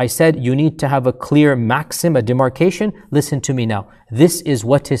 So I said you need to have a clear maxim, a demarcation. Listen to me now. This is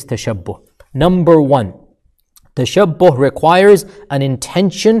what is tashabbuh. Number one, Tashabbuh requires an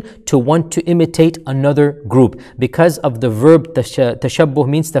intention to want to imitate another group. Because of the verb tashabbuh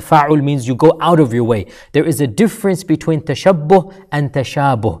means tafa'ul, means you go out of your way. There is a difference between tashabbuh and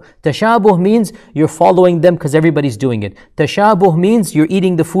tashabuh. Tashabuh means you're following them because everybody's doing it. Tashabuh means you're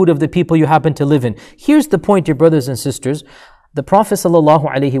eating the food of the people you happen to live in. Here's the point, dear brothers and sisters. The Prophet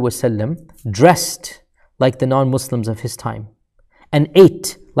ﷺ dressed like the non-Muslims of his time and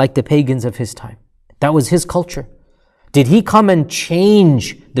ate like the pagans of his time. That was his culture. Did he come and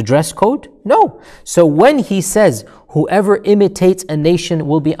change the dress code? No. So when he says, whoever imitates a nation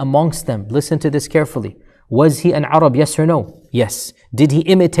will be amongst them, listen to this carefully. Was he an Arab, yes or no? Yes. Did he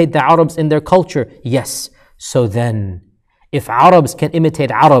imitate the Arabs in their culture? Yes. So then, if Arabs can imitate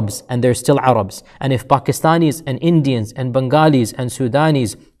Arabs and they're still Arabs, and if Pakistanis and Indians and Bengalis and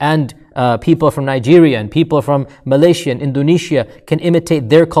Sudanis and people from Nigeria and people from Malaysia and Indonesia can imitate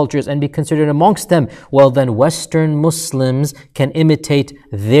their cultures and be considered amongst them, well then Western Muslims can imitate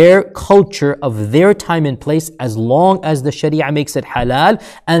their culture of their time and place as long as the Sharia makes it halal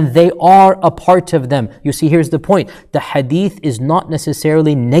and they are a part of them. You see, here's the point. The hadith is not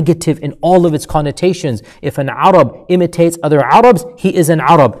necessarily negative in all of its connotations. If an Arab imitates other Arabs, he is an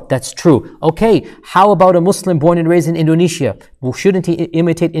Arab. That's true. Okay, how about a Muslim born and raised in Indonesia? Well, shouldn't he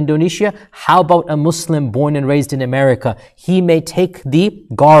imitate Indonesia? How about a Muslim born and raised in America? He may take the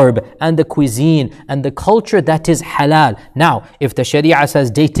garb and the cuisine and the culture that is halal. Now, if the Sharia says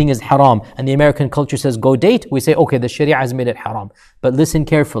dating is haram and the American culture says go date, we say, okay, the Sharia has made it haram. But listen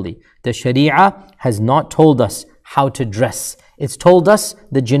carefully. The Sharia has not told us how to dress. It's told us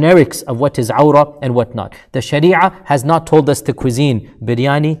the generics of what is awrah and what not. The Sharia has not told us the cuisine.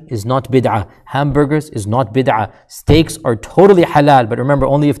 Biryani is not bid'ah. Hamburgers is not bid'ah. Steaks are totally halal. But remember,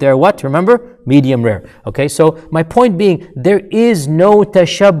 only if they're what? Remember? Medium rare. Okay, so my point being, there is no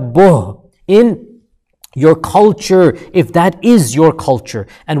tashabbuh in your culture, if that is your culture.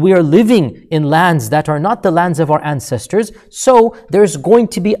 And we are living in lands that are not the lands of our ancestors, so there's going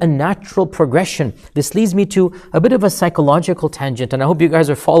to be a natural progression. This leads me to a bit of a psychological tangent, and I hope you guys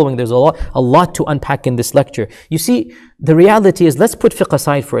are following. There's a lot to unpack in this lecture. You see, the reality is, let's put fiqh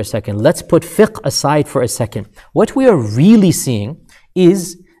aside for a second. Let's put fiqh aside for a second. What we are really seeing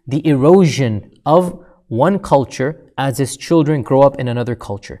is the erosion of one culture as its children grow up in another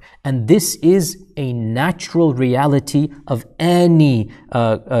culture. And this is a natural reality of any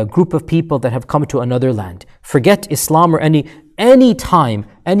group of people that have come to another land. Forget Islam or any time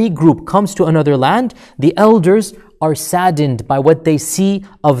any group comes to another land, the elders are saddened by what they see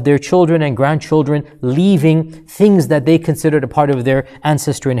of their children and grandchildren leaving things that they considered a part of their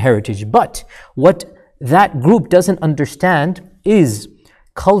ancestry and heritage. But what that group doesn't understand is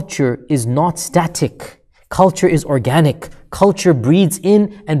culture is not static. Culture is organic. Culture breeds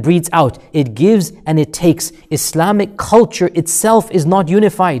in and breeds out. It gives and it takes. Islamic culture itself is not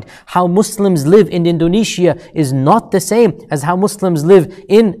unified. How Muslims live in Indonesia is not the same as how Muslims live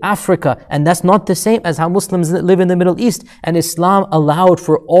in Africa. And that's not the same as how Muslims live in the Middle East. And Islam allowed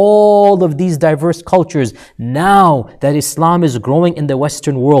for all of these diverse cultures. Now that Islam is growing in the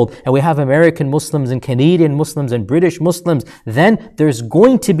Western world, and we have American Muslims and Canadian Muslims and British Muslims, then there's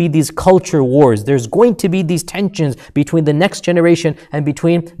going to be these culture wars. There's going to be these tensions between the next generation and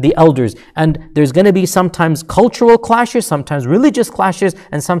between the elders. And there's going to be sometimes cultural clashes, sometimes religious clashes,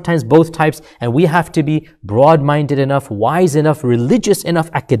 and sometimes both types. And we have to be broad-minded enough, wise enough, religious enough,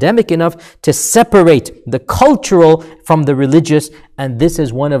 academic enough to separate the cultural from the religious. And this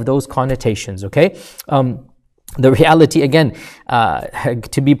is one of those connotations, okay? The reality, again,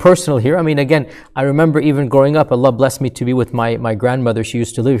 to be personal here, I mean, again, I remember even growing up, Allah blessed me to be with my grandmother. She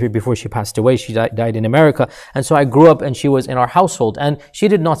used to live here before she passed away. She died in America. And so I grew up and she was in our household and she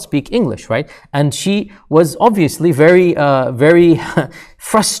did not speak English, right? And she was obviously very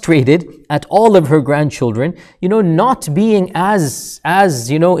frustrated at all of her grandchildren, not being as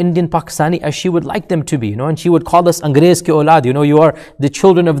Indian Pakistani as she would like them to be, and she would call us Angrez ke aulad, you are the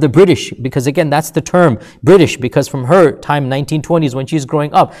children of the British, because again, that's the term, British, because from her time, 1920s, when she's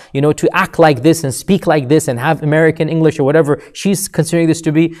growing up, to act like this and speak like this and have American English or whatever, she's considering this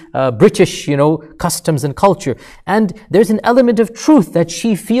to be British, customs and culture. And there's an element of truth that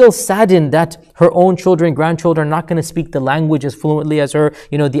she feels saddened that her own children, grandchildren are not going to speak the language as fluently as her,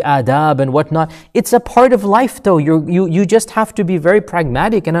 the adab and whatnot. It's a part of life though. You just have to be very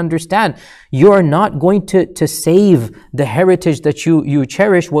pragmatic and understand you're not going to save the heritage that you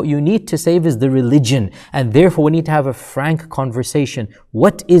cherish. What you need to save is the religion. And therefore we need to have a frank conversation.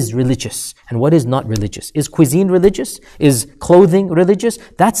 What is religious and what is not religious? Is cuisine religious? Is clothing religious?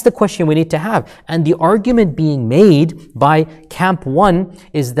 That's the question we need to have. And the argument being made by Camp 1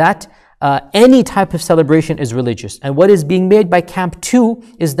 is that any type of celebration is religious. And what is being made by Camp 2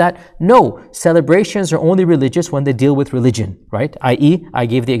 is that no, celebrations are only religious when they deal with religion, right? I.e., I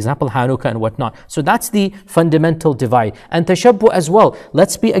gave the example Hanukkah and whatnot. So that's the fundamental divide. And tashabbuh as well.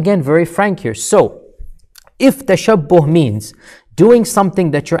 Let's be again very frank here. So if tashabbuh means doing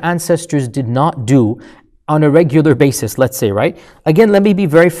something that your ancestors did not do on a regular basis, let's say, right? Again, let me be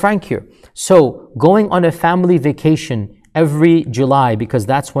very frank here. So going on a family vacation every July, because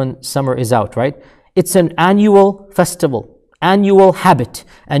that's when summer is out, right? It's an annual festival, annual habit,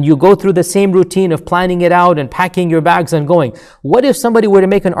 and you go through the same routine of planning it out and packing your bags and going. What if somebody were to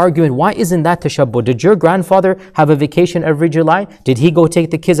make an argument, why isn't that tashabbuh? Did your grandfather have a vacation every July? Did he go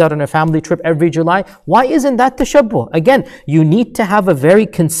take the kids out on a family trip every July? Why isn't that tashabbuh? Again, you need to have a very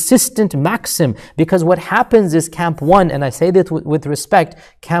consistent maxim, because what happens is Camp 1, and I say that with respect,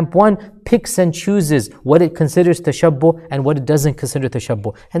 Camp 1 picks and chooses what it considers tashabbuh and what it doesn't consider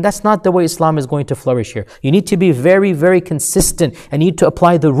tashabbuh. And that's not the way Islam is going to flourish here. You need to be very, very consistent and need to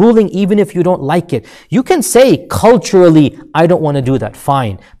apply the ruling even if you don't like it. You can say culturally, I don't want to do that,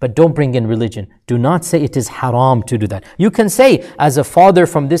 fine, but don't bring in religion. Do not say it is haram to do that. You can say, as a father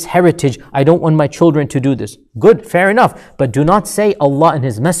from this heritage, I don't want my children to do this. Good, fair enough. But do not say Allah and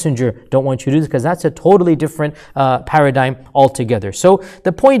His Messenger don't want you to do this, because that's a totally different paradigm altogether. So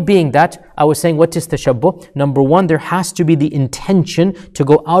the point being that I was saying, what is tashabbuh? Number one, there has to be the intention to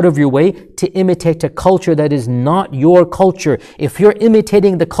go out of your way to imitate a culture that is not your culture. If you're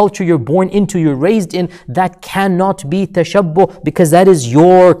imitating the culture you're born into, you're raised in, that cannot be tashabbuh, because that is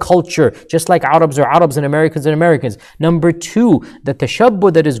your culture. Just like Arabs are Arabs and Americans are Americans. Number two, the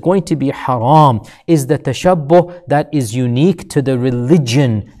tashabbuh that is going to be haram is the tashabbuh that is unique to the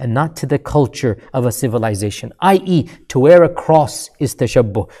religion and not to the culture of a civilization. I.e., to wear a cross is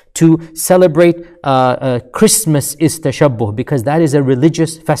tashabbuh. To celebrate Christmas is tashabbuh, because that is a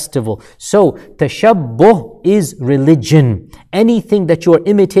religious festival. So tashabbuh is religion. Anything that you are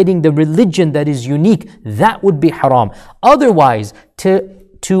imitating the religion that is unique, that would be haram. Otherwise,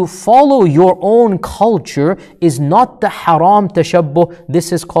 to follow your own culture is not the haram tashabbuh.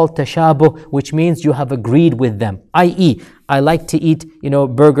 This is called tashabuh, which means you have agreed with them. I.e., I like to eat,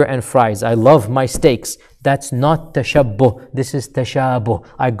 burger and fries. I love my steaks. That's not tashabbuh. This is tashabuh.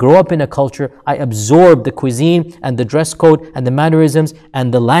 I grow up in a culture. I absorb the cuisine and the dress code and the mannerisms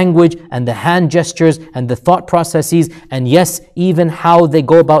and the language and the hand gestures and the thought processes, and yes, even how they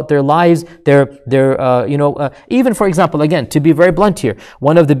go about their lives. Even for example, again, to be very blunt here,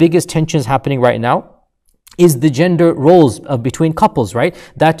 one of the biggest tensions happening right now is the gender roles between couples, right?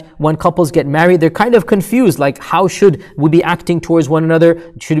 That when couples get married, they're kind of confused, like how should we be acting towards one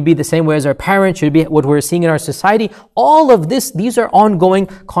another? Should it be the same way as our parents? Should it be what we're seeing in our society? All of this, these are ongoing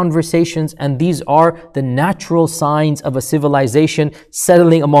conversations, and these are the natural signs of a civilization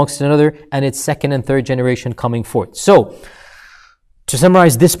settling amongst another and its second and third generation coming forth. So, to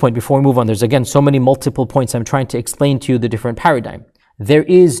summarize this point before we move on, there's again so many multiple points. I'm trying to explain to you the different paradigm. There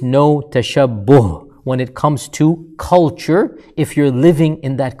is no tashabbuh when it comes to culture. If you're living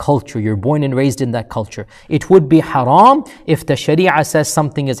in that culture, you're born and raised in that culture. It would be haram if the Sharia says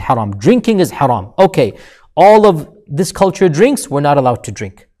something is haram. Drinking is haram. Okay, all of this culture drinks, we're not allowed to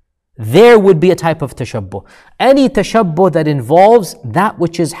drink. There would be a type of tashabbuh. Any tashabbuh that involves that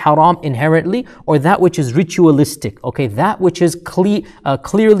which is haram inherently, or that which is ritualistic, okay, that which is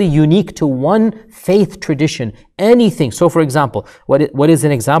clearly unique to one faith tradition, anything. So for example, what is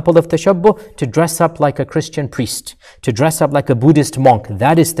an example of tashabbuh? To dress up like a Christian priest, to dress up like a Buddhist monk,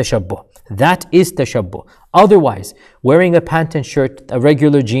 that is tashabbuh. That is tashabbuh. Otherwise, wearing a pant and shirt, a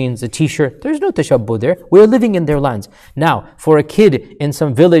regular jeans, a t-shirt, there's no tashabbuh there. We're living in their lands. Now, for a kid in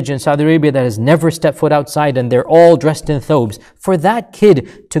some village in Saudi Arabia that has never stepped foot outside and they're all dressed in thobes, for that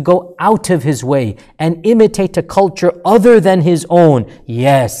kid to go out of his way and imitate a culture other than his own,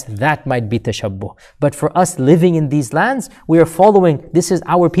 yes, that might be tashabbuh. But for us living in these lands, we are following, this is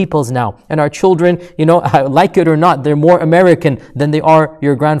our peoples now. And our children, like it or not, they're more American than they are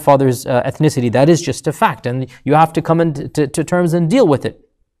your grandfather's ethnicity. That is just a fact. And you have to come to terms and deal with it.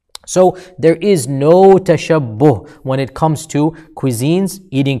 So there is no tashabbuh when it comes to cuisines,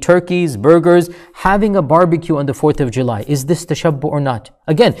 eating turkeys, burgers, having a barbecue on the 4th of July. Is this tashabbuh or not?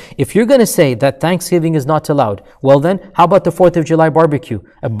 Again, if you're going to say that Thanksgiving is not allowed, well then, how about the 4th of July barbecue?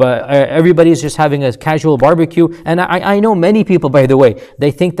 Everybody is just having a casual barbecue. And I know many people, by the way,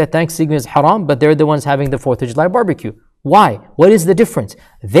 they think that Thanksgiving is haram, but they're the ones having the 4th of July barbecue. Why? What is the difference?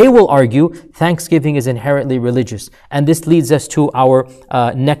 They will argue Thanksgiving is inherently religious. And this leads us to our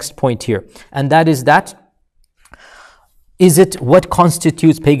next point here. And that is that, is it what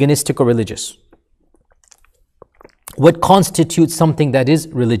constitutes paganistic or religious? what constitutes something that is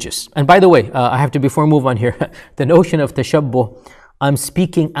religious. And by the way, I have to, before I move on here, the notion of tashabbuh, I'm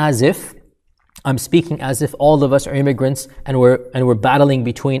speaking as if all of us are immigrants and we're battling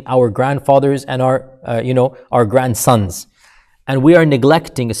between our grandfathers and our grandsons. And we are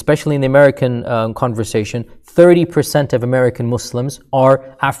neglecting, especially in the American conversation, 30% of American Muslims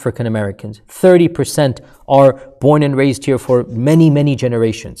are African Americans. 30% are born and raised here for many, many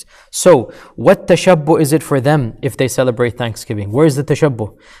generations. So, what tashabbuh is it for them if they celebrate Thanksgiving? Where is the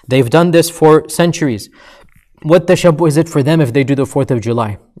tashabbuh? They've done this for centuries. What tashabbuh is it for them if they do the 4th of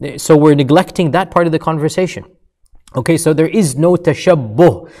July? So we're neglecting that part of the conversation. Okay, so there is no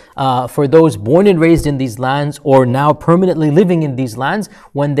tashabbuh for those born and raised in these lands or now permanently living in these lands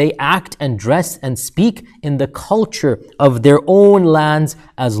when they act and dress and speak in the culture of their own lands,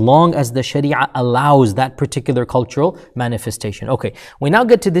 as long as the Sharia allows that particular cultural manifestation. Okay, we now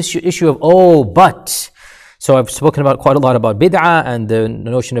get to this issue of, but. So I've spoken about quite a lot about bid'ah and the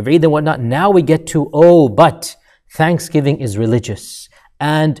notion of Eid and whatnot. Now we get to, but Thanksgiving is religious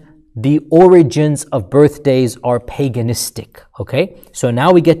and the origins of birthdays are paganistic. Okay, so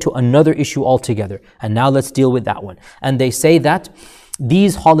now we get to another issue altogether, and now let's deal with that one. And they say that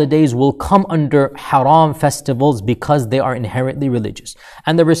these holidays will come under haram festivals because they are inherently religious.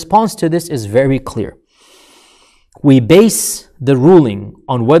 And the response to this is very clear. We base the ruling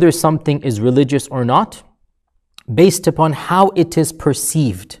on whether something is religious or not based upon how it is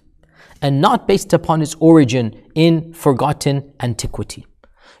perceived, and not based upon its origin in forgotten antiquity.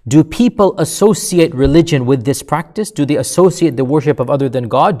 Do people associate religion with this practice? Do they associate the worship of other than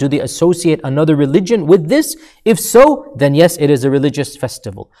God? Do they associate another religion with this? If so, then yes, it is a religious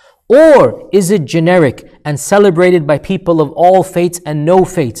festival. Or is it generic and celebrated by people of all faiths and no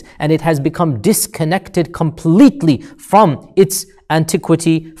faiths, and it has become disconnected completely from its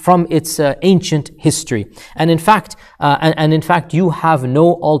antiquity, from its ancient history? And in fact, you have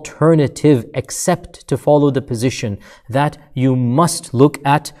no alternative except to follow the position that you must look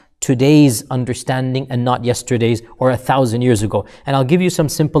at today's understanding and not yesterday's or 1,000 years ago. And I'll give you some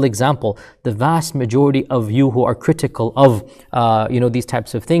simple example. The vast majority of you who are critical of these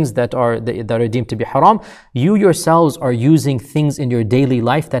types of things that are deemed to be haram, you yourselves are using things in your daily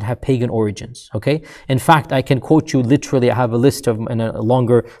life that have pagan origins. Okay? In fact, I can quote you literally. I have a list of, in a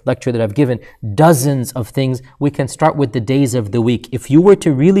longer lecture that I've given, dozens of things. We can start with the days of the week. If you were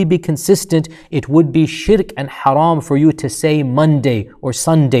to really be consistent, it would be shirk and haram for you to say Monday or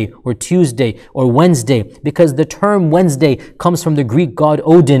Sunday or Tuesday or Wednesday, because the term Wednesday comes from the Greek god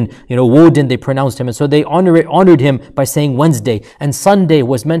Odin. Woden, they pronounced him, and so they honored him by saying Wednesday. And Sunday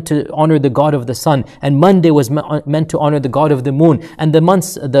was meant to honor the god of the sun, and Monday was meant to honor the god of the moon. And the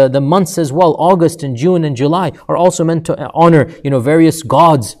months as well, August and June and July, are also meant to honor various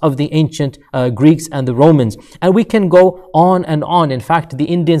gods of the ancient Greeks and the Romans. And we can go on and on. In fact, the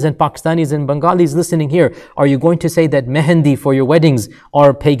Indians and Pakistanis and Bengalis listening here, are you going to say that Mehendi for your weddings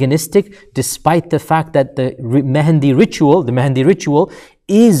are paganistic, despite the fact that the Mehendi ritual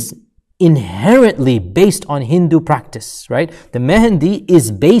is inherently based on Hindu practice, right? The Mehendi is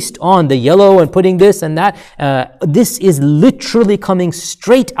based on the yellow and putting this and that. This is literally coming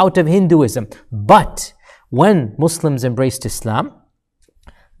straight out of Hinduism. But when Muslims embraced Islam,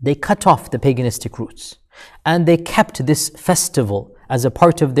 they cut off the paganistic roots and they kept this festival as a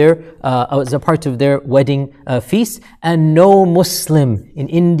part of their wedding feast. And no Muslim in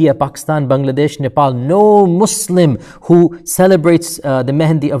India, Pakistan, Bangladesh, Nepal, no Muslim who celebrates the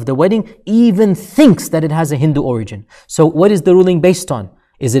Mehendi of the wedding even thinks that it has a Hindu origin. So what is the ruling based on?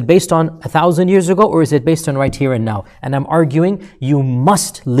 Is it based on 1,000 years ago, or is it based on right here and now? And I'm arguing you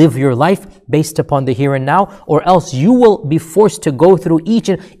must live your life based upon the here and now, or else you will be forced to go through each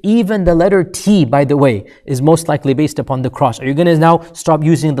and even the letter T, by the way, is most likely based upon the cross. Are you going to now stop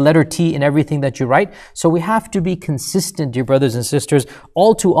using the letter T in everything that you write? So we have to be consistent, dear brothers and sisters.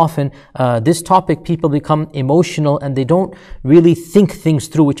 All too often, this topic, people become emotional and they don't really think things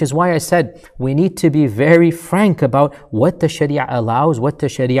through, which is why I said we need to be very frank about what the Sharia allows, what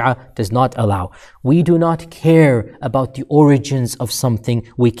the Sharia does not allow. We do not care about the origins of something,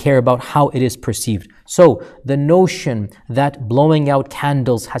 we care about how it is perceived. So the notion that blowing out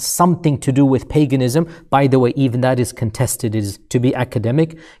candles has something to do with paganism, by the way, even that is contested, is to be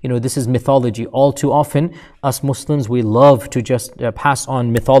academic. This is mythology. All too often, us Muslims, we love to just pass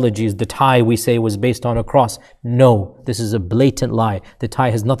on mythologies. The tie, we say, was based on a cross. No, this is a blatant lie. The tie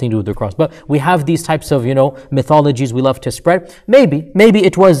has nothing to do with the cross. But we have these types of, mythologies we love to spread. Maybe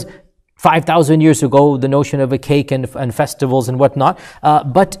it was 5,000 years ago, the notion of a cake and festivals and whatnot.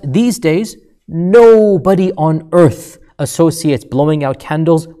 But these days, nobody on earth associates blowing out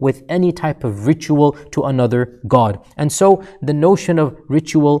candles with any type of ritual to another god. And so the notion of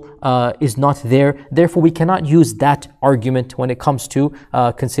ritual is not there. Therefore, we cannot use that argument when it comes to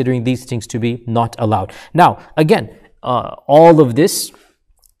considering these things to be not allowed. Now, again, all of this,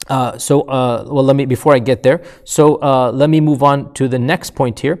 before I get there, let me move on to the next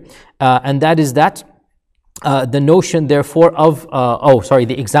point here, and that is that the notion, therefore, of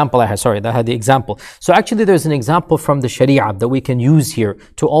the example I had the example. So actually, there's an example from the Sharia that we can use here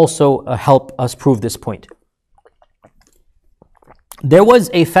to also help us prove this point. There was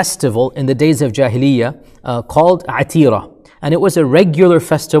a festival in the days of Jahiliyyah called Atira, and it was a regular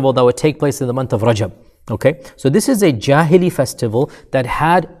festival that would take place in the month of Rajab. Okay, so this is a Jahili festival that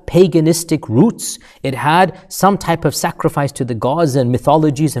had paganistic roots. It had some type of sacrifice to the gods and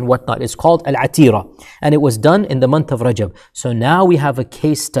mythologies and whatnot. It's called Al-Atira, and it was done in the month of Rajab. So now we have a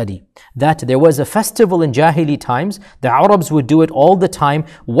case study that there was a festival in Jahili times. The Arabs would do it all the time.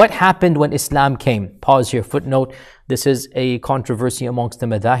 What happened when Islam came? Pause here, footnote. This is a controversy amongst the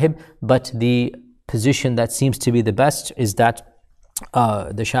madhahib, but the position that seems to be the best is that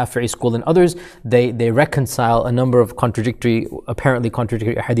the Shafi'i school and others, they reconcile a number of apparently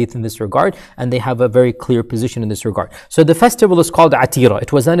contradictory hadith in this regard, and they have a very clear position in this regard. So the festival is called Atira.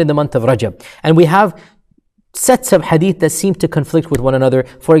 It was done in the month of Rajab. And we have sets of hadith that seem to conflict with one another.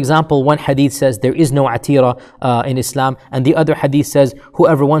 For example, one hadith says there is no Atira in Islam, and the other hadith says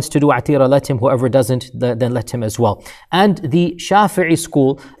whoever wants to do Atira, let him, whoever doesn't, then let him as well. And the Shafi'i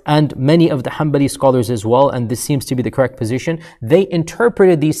school and many of the Hanbali scholars as well, and this seems to be the correct position, they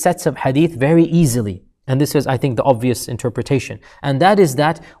interpreted these sets of hadith very easily. And this is, I think, the obvious interpretation. And that is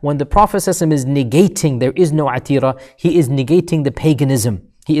that when the Prophet ﷺ is negating there is no Atira, he is negating the paganism.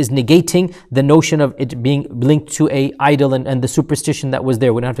 He is negating the notion of it being linked to a idol and the superstition that was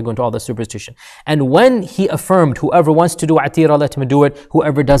there. We don't have to go into all the superstition. And when he affirmed, whoever wants to do Atira, let him do it.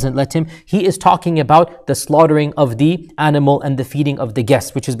 Whoever doesn't, let him. He is talking about the slaughtering of the animal and the feeding of the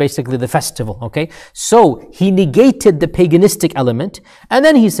guests, which is basically the festival. Okay, so he negated the paganistic element, and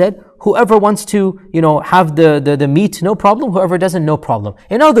then he said, whoever wants to, have the meat, no problem. Whoever doesn't, no problem.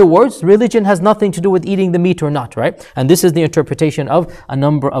 In other words, religion has nothing to do with eating the meat or not, right? And this is the interpretation of a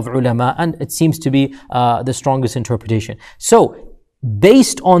number of ulama, and it seems to be the strongest interpretation. So,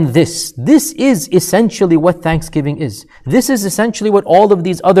 based on this is essentially what Thanksgiving is. This is essentially what all of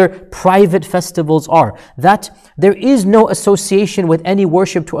these other private festivals are. That there is no association with any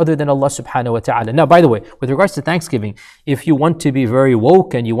worship to other than Allah subhanahu wa ta'ala. Now, by the way, with regards to Thanksgiving, if you want to be very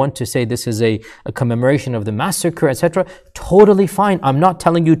woke and you want to say this is a commemoration of the massacre, etc., totally fine. I'm not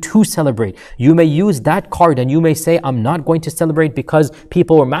telling you to celebrate. You may use that card and you may say, I'm not going to celebrate because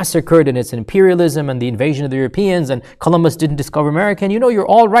people were massacred and it's imperialism and the invasion of the Europeans and Columbus didn't discover America. And you're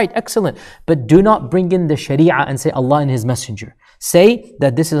all right, excellent. But do not bring in the Sharia and say Allah and His Messenger. Say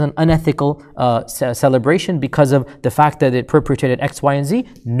that this is an unethical celebration because of the fact that it perpetrated X, Y, and Z.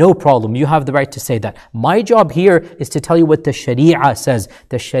 No problem. You have the right to say that. My job here is to tell you what the Sharia says.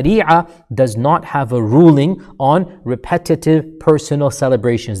 The Sharia does not have a ruling on repetitive personal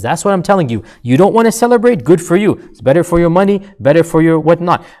celebrations. That's what I'm telling you. You don't want to celebrate? Good for you. It's better for your money, better for your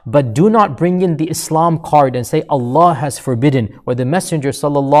whatnot. But do not bring in the Islam card and say Allah has forbidden or the Messenger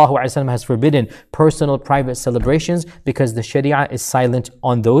sallallahu alaihi wasallam has forbidden personal private celebrations, because the Sharia is silent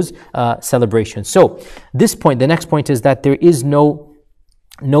on those celebrations. So this point, the next point, is that there is no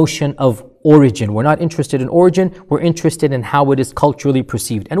notion of origin. We're not interested in origin, we're interested in how it is culturally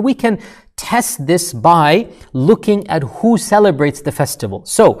perceived. And we can test this by looking at who celebrates the festival.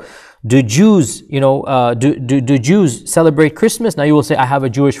 So, do Jews, do Jews celebrate Christmas? Now you will say, I have a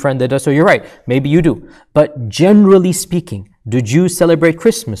Jewish friend that does, so you're right, maybe you do. But generally speaking, do Jews celebrate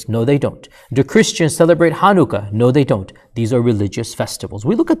Christmas? No, they don't. Do Christians celebrate Hanukkah? No, they don't. These are religious festivals.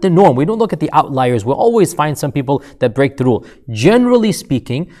 We look at the norm. We don't look at the outliers. We'll always find some people that break the rule. Generally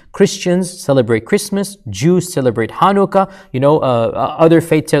speaking, Christians celebrate Christmas. Jews celebrate Hanukkah. Other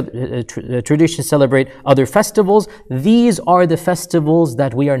faith traditions celebrate other festivals. These are the festivals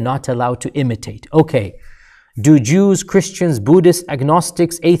that we are not allowed to imitate. Okay. Do Jews, Christians, Buddhists,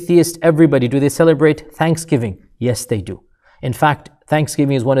 agnostics, atheists, everybody, do they celebrate Thanksgiving? Yes, they do. In fact,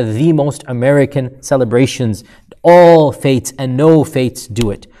 Thanksgiving is one of the most American celebrations. All faiths and no faiths do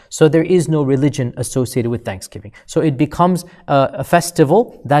it. So there is no religion associated with Thanksgiving. So it becomes a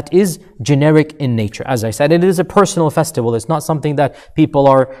festival that is generic in nature. As I said, it is a personal festival. It's not something that people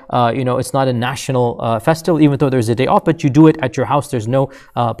are, it's not a national festival, even though there's a day off, but you do it at your house. There's no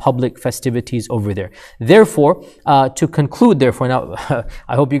public festivities over there. Therefore, to conclude, now,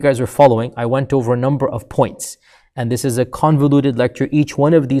 I hope you guys are following. I went over a number of points. And this is a convoluted lecture. Each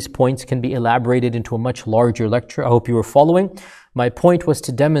one of these points can be elaborated into a much larger lecture. I hope you were following. My point was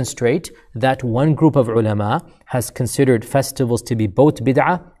to demonstrate that one group of ulama has considered festivals to be both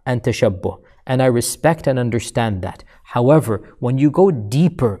bid'ah and tashabbuh. And I respect and understand that. However, when you go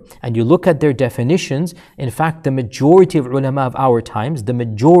deeper and you look at their definitions, in fact, the majority of ulama of our times, the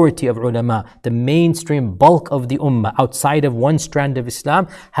majority of ulama, the mainstream bulk of the ummah outside of one strand of Islam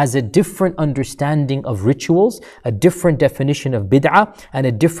has a different understanding of rituals, a different definition of bid'ah, and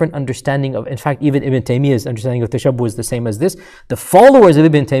a different understanding of, in fact, even Ibn Taymiyyah's understanding of tashabbuh is the same as this. The followers of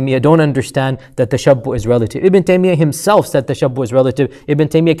Ibn Taymiyyah don't understand that tashabbuh is relative. Ibn Taymiyyah himself said tashabbuh is relative. Ibn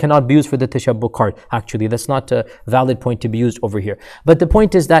Taymiyyah cannot be used for the tashabbuh card. Actually, that's not a valid point to be used over here. But the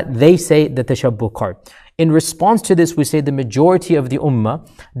point is that they say the tashabbuh card. In response to this, we say the majority of the ummah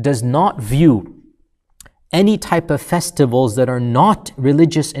does not view any type of festivals that are not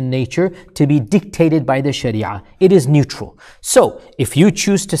religious in nature to be dictated by the Sharia. It is neutral. So, if you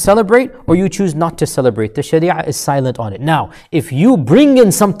choose to celebrate or you choose not to celebrate, the Sharia is silent on it. Now, if you bring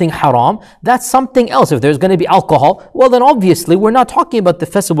in something haram, that's something else. If there's going to be alcohol, well then obviously we're not talking about the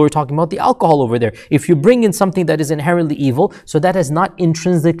festival, we're talking about the alcohol over there. If you bring in something that is inherently evil, so that is not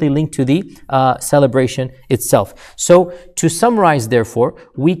intrinsically linked to the celebration itself. So, to summarize therefore,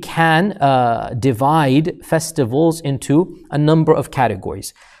 we can divide festivals into a number of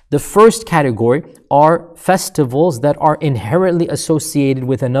categories. The first category are festivals that are inherently associated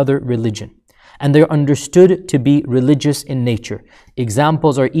with another religion, and they're understood to be religious in nature.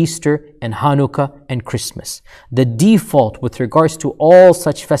 Examples are Easter and Hanukkah and Christmas. The default with regards to all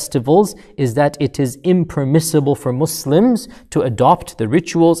such festivals is that it is impermissible for Muslims to adopt the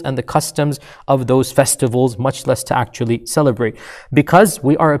rituals and the customs of those festivals, much less to actually celebrate. Because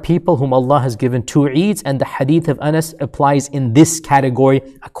we are a people whom Allah has given two Eids, and the hadith of Anas applies in this category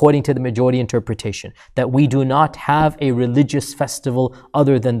according to the majority interpretation, that we do not have a religious festival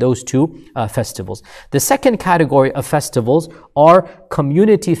other than those two festivals. The second category of festivals are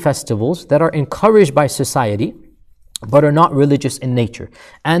community festivals that are encouraged by society but are not religious in nature.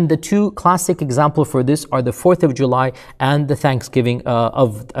 And the two classic examples for this are the 4th of July and the Thanksgiving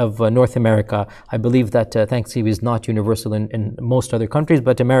of North America. I believe that Thanksgiving is not universal in most other countries,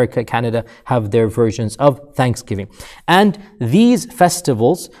 but America, Canada have their versions of Thanksgiving. And these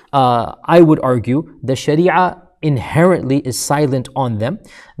festivals, I would argue, the Sharia inherently is silent on them.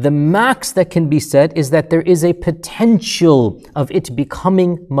 The max that can be said is that there is a potential of it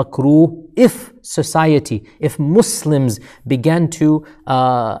becoming makruh if society, if Muslims began to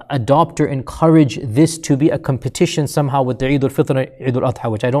adopt or encourage this to be a competition somehow with the Eid al-Fitr and Eid al-Adha,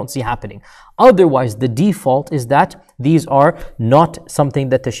 which I don't see happening. Otherwise, the default is that these are not something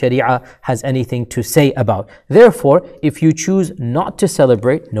that the Sharia has anything to say about. Therefore, if you choose not to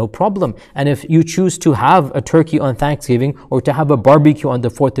celebrate, no problem. And if you choose to have a turkey on Thanksgiving or to have a barbecue on the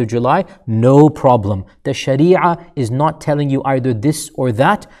 4th of July, no problem. The Sharia is not telling you either this or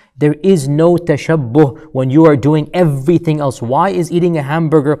that. There is no tashabbuh when you are doing everything else. Why is eating a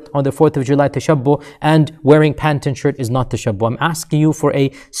hamburger on the 4th of July tashabbuh and wearing pant and shirt is not tashabbuh? I'm asking you for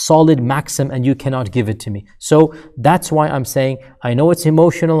a solid maxim and you cannot give it to me. So that's why I'm saying, I know it's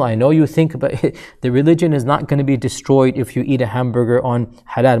emotional, I know you think, but the religion is not going to be destroyed if you eat a hamburger on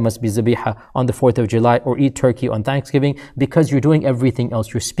halal, must be zabiha, on the 4th of July, or eat turkey on Thanksgiving, because you're doing everything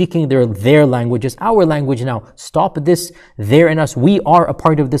else. You're speaking their languages, our language now. Stop this, there and us. We are a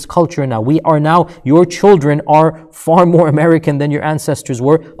part of this culture now. We are now, your children are far more American than your ancestors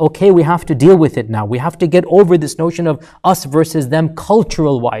were. Okay, we have to deal with it now. We have to get over this notion of us versus them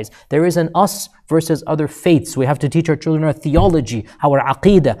cultural wise. There is an us versus other faiths. We have to teach our children our theology, our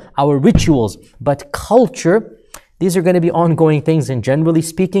aqidah, our rituals. But culture, these are going to be ongoing things, and generally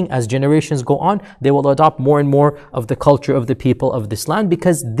speaking, as generations go on, they will adopt more and more of the culture of the people of this land,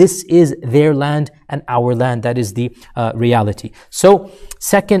 because this is their land and our land. That is the reality. So,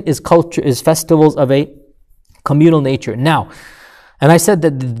 second is culture, is festivals of a communal nature. Now, and I said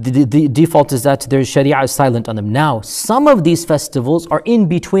that the default is that their Sharia is silent on them. Now, some of these festivals are in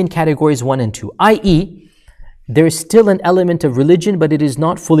between categories 1 and 2, i.e., there is still an element of religion, but it is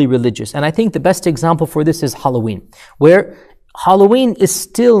not fully religious. And I think the best example for this is Halloween, where Halloween is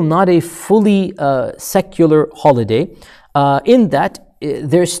still not a fully secular holiday, in that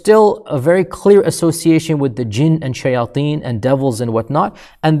there's still a very clear association with the jinn and shayateen and devils and whatnot.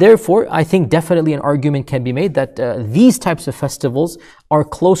 And therefore, I think definitely an argument can be made that these types of festivals are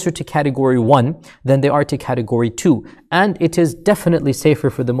closer to category 1 than they are to category 2. and it is definitely safer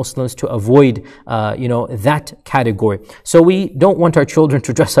for the Muslims to avoid, that category. So we don't want our children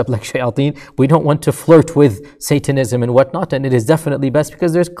to dress up like shayateen. We don't want to flirt with Satanism and whatnot, and it is definitely best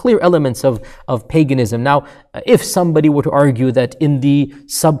because there's clear elements of paganism. Now, if somebody were to argue that in the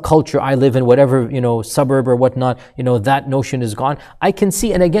subculture I live in, whatever, suburb or whatnot, that notion is gone, I can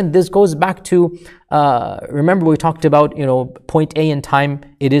see, and again, this goes back to, remember we talked about, point A in time,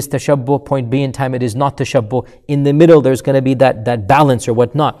 it is tashabbuh, point B in time, it is not tashabbuh. In the middle, there's going to be that balance or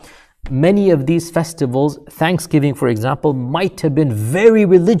whatnot. Many of these festivals, Thanksgiving, for example, might have been very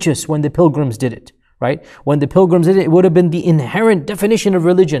religious when the pilgrims did it. Right? When the pilgrims did it, it would have been the inherent definition of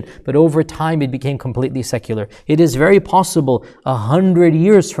religion. But over time, it became completely secular. It is very possible 100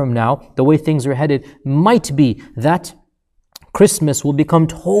 years from now, the way things are headed, might be that Christmas will become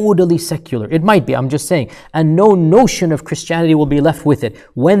totally secular. It might be, I'm just saying. And no notion of Christianity will be left with it.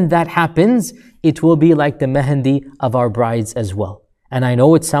 When that happens, it will be like the Mehndi of our brides as well. And I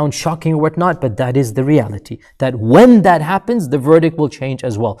know it sounds shocking or whatnot, but that is the reality. That when that happens, the verdict will change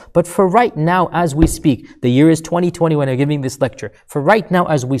as well. But for right now, as we speak, the year is 2020 when I'm giving this lecture. For right now,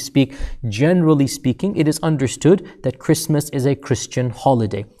 as we speak, generally speaking, it is understood that Christmas is a Christian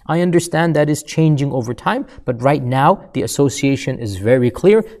holiday. I understand that is changing over time, but right now, the association is very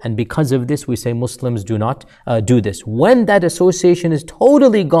clear. And because of this, we say Muslims do not do this. When that association is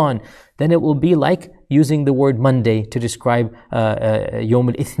totally gone, then it will be like using the word Monday to describe Yawm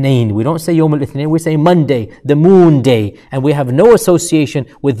al-Ithnain. We don't say Yawm al-Ithnain, we say Monday, the moon day. And we have no association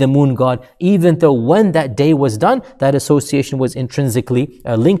with the moon god, even though when that day was done, that association was intrinsically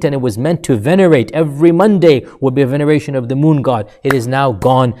linked, and it was meant to venerate. Every Monday would be a veneration of the moon god. It is now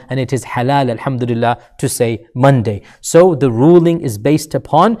gone, and it is halal, alhamdulillah, to say Monday. So the ruling is based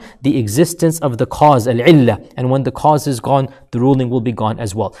upon the existence of the cause, al-illah. And when the cause is gone, the ruling will be gone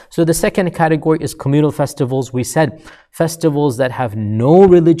as well. So the second category is communal festivals. We said festivals that have no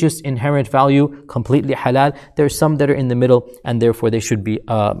religious inherent value, completely halal. There's some that are in the middle, and therefore they should be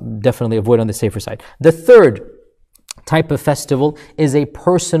definitely avoided on the safer side. The third type of festival is a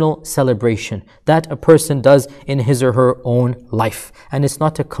personal celebration that a person does in his or her own life, and it's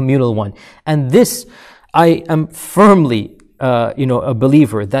not a communal one. And this, I am firmly a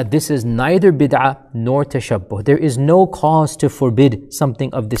believer that this is neither bid'ah nor tashabbuh. There is no cause to forbid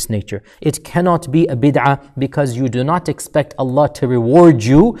something of this nature. It cannot be a bid'ah because you do not expect Allah to reward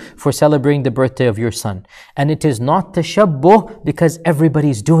you for celebrating the birthday of your son. And it is not tashabbuh because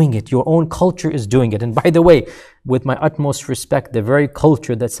everybody's doing it. Your own culture is doing it. And by the way, with my utmost respect, the very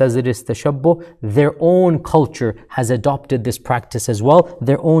culture that says it is tashabbuh, their own culture has adopted this practice as well.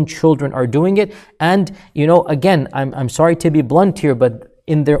 Their own children are doing it. And, again, I'm sorry to be blunt here, but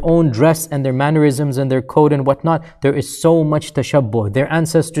in their own dress and their mannerisms and their code and whatnot, there is so much tashabbuh. Their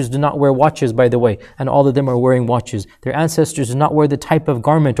ancestors do not wear watches, by the way, and all of them are wearing watches. Their ancestors do not wear the type of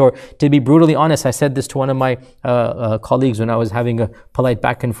garment, or to be brutally honest, I said this to one of my colleagues when I was having a polite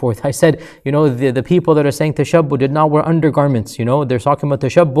back and forth. I said, the people that are saying tashabbuh did not wear undergarments. They're talking about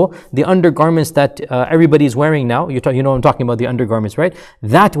tashabbuh, the undergarments that everybody's wearing now. I'm talking about the undergarments, right?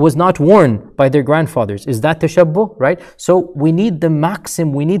 That was not worn by their grandfathers. Is that tashabbuh, right? So we need the maximum.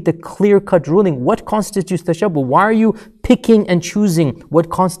 We need the clear-cut ruling. What constitutes tashabbuh? Why are you picking and choosing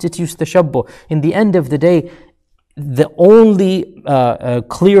what constitutes tashabbuh? In the end of the day, the only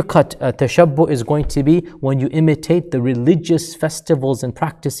clear-cut tashabbuh is going to be when you imitate the religious festivals and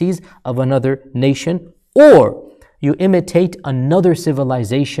practices of another nation, or you imitate another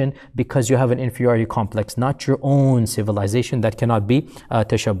civilization because you have an inferiority complex, not your own civilization. That cannot be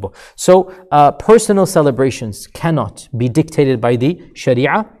tashabbuh. So personal celebrations cannot be dictated by the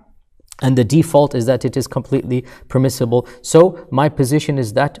Sharia, and the default is that it is completely permissible. So my position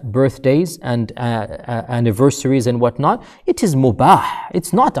is that birthdays and anniversaries and whatnot, it is mubah.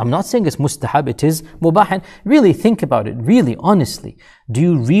 It's not, I'm not saying it's mustahab, it is mubah. And really think about it, really, honestly. Do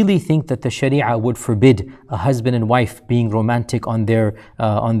you really think that the Sharia would forbid a husband and wife being romantic on their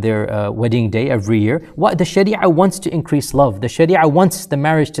wedding day every year? What the Sharia wants to increase love. The Sharia wants the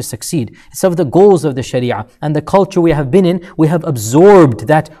marriage to succeed. It's of the goals of the Sharia. And the culture we have been in, we have absorbed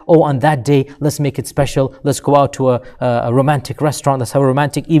that, on that day, let's make it special. Let's go out to a romantic restaurant. Let's have a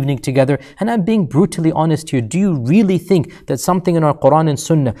romantic evening together. And I'm being brutally honest here. Do you really think that something in our Quran and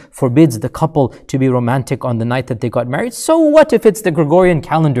Sunnah forbids the couple to be romantic on the night that they got married? So what if it's the Gregorian Gregorian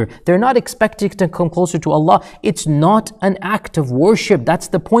calendar. They're not expecting to come closer to Allah. It's not an act of worship. That's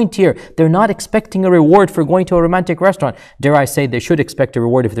the point here. They're not expecting a reward for going to a romantic restaurant. Dare I say, they should expect a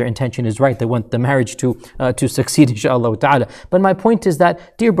reward if their intention is right. They want the marriage to succeed, inshaAllah ta'ala. But my point is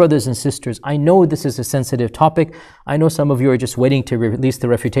that, dear brothers and sisters, I know this is a sensitive topic. I know some of you are just waiting to release the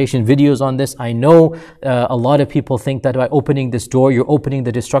refutation videos on this. I know a lot of people think that by opening this door, you're opening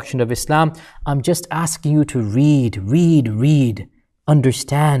the destruction of Islam. I'm just asking you to read,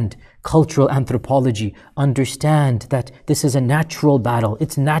 understand cultural anthropology, understand that this is a natural battle.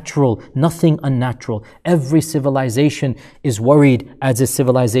 It's natural, nothing unnatural. Every civilization is worried as its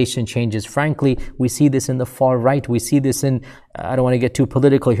civilization changes. Frankly, we see this in the far right. We see this in, I don't want to get too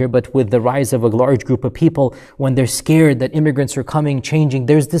political here, but with the rise of a large group of people, when they're scared that immigrants are coming, changing,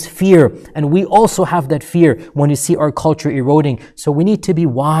 there's this fear. And we also have that fear when we see our culture eroding. So we need to be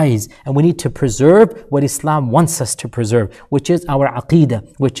wise and we need to preserve what Islam wants us to preserve, which is our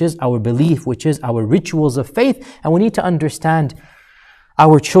aqeedah, which is our belief, which is our rituals of faith. And we need to understand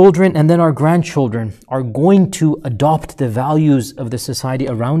our children and then our grandchildren are going to adopt the values of the society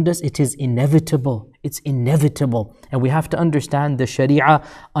around us. It is inevitable. It's inevitable. And we have to understand the Sharia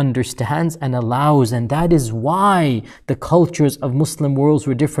understands and allows. And that is why the cultures of Muslim worlds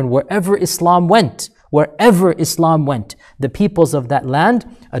were different. Wherever Islam went, the peoples of that land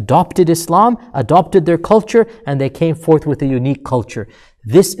adopted Islam, adopted their culture, and they came forth with a unique culture.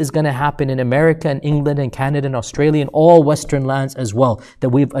 This is going to happen in America and England and Canada and Australia and all Western lands as well. That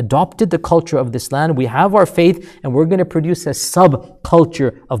we've adopted the culture of this land, we have our faith, and we're going to produce a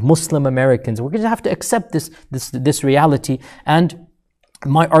subculture of Muslim Americans. We're going to have to accept this reality. And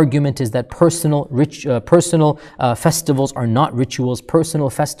my argument is that personal festivals are not rituals. Personal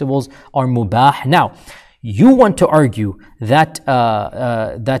festivals are mubah. Now, you want to argue that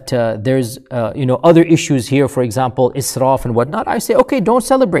there's other issues here, for example, israf and whatnot. I say, okay, don't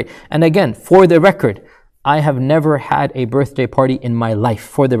celebrate. And again, for the record, I have never had a birthday party in my life,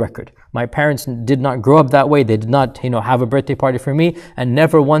 for the record. My parents did not grow up that way. They did not, have a birthday party for me. And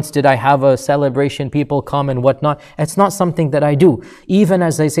never once did I have a celebration, people come and whatnot. It's not something that I do. Even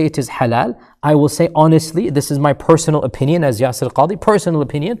as I say it is halal, I will say honestly, this is my personal opinion as Yasir Qadhi, personal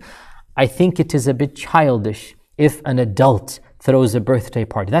opinion. I think it is a bit childish if an adult throws a birthday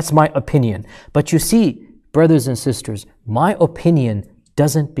party. That's my opinion. But you see, brothers and sisters, my opinion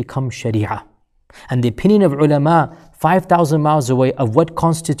doesn't become Sharia. And the opinion of ulama 5,000 miles away of what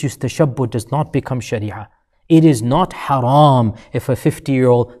constitutes tashabbuh does not become Sharia. It is not haram if a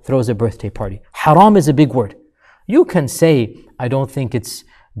 50-year-old throws a birthday party. Haram is a big word. You can say, I don't think it's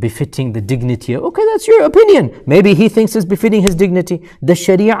befitting the dignity. Okay, that's your opinion. Maybe he thinks it's befitting his dignity. The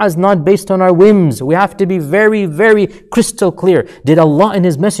Sharia is not based on our whims. We have to be very, very crystal clear. Did Allah and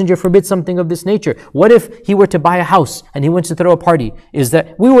His Messenger forbid something of this nature? What if he were to buy a house and he wants to throw a party? Is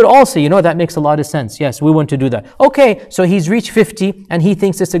that, we would all say, that makes a lot of sense. Yes, we want to do that. Okay, so he's reached 50 and he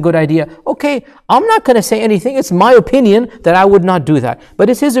thinks it's a good idea. Okay, I'm not going to say anything. It's my opinion that I would not do that. But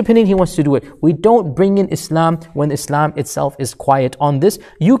it's his opinion, he wants to do it. We don't bring in Islam when Islam itself is quiet on this.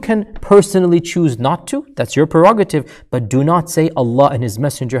 You can personally choose not to, that's your prerogative, but do not say Allah and His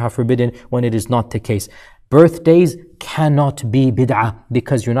Messenger have forbidden when it is not the case. Birthdays cannot be bid'ah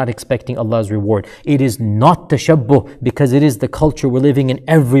because you're not expecting Allah's reward. It is not tashabbuh because it is the culture we're living in.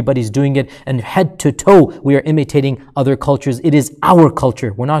 Everybody's doing it, and head to toe we are imitating other cultures. It is our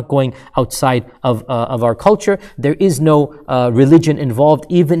culture. We're not going outside of our culture. There is no religion involved.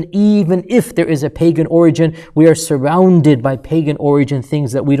 Even if there is a pagan origin, we are surrounded by pagan origin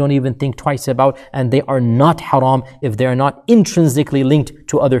things that we don't even think twice about, and they are not haram if they are not intrinsically linked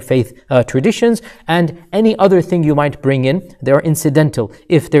to other faith traditions. And any other thing you might bring in, they are incidental.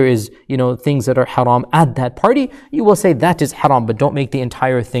 If there is, things that are haram at that party, you will say that is haram, but don't make the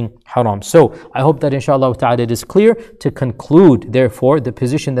entire thing haram. So I hope that inshallah ta'ala it is clear. To conclude, therefore, the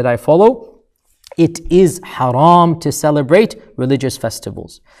position that I follow, it is haram to celebrate religious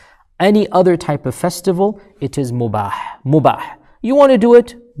festivals. Any other type of festival, it is mubah. Mubah. You want to do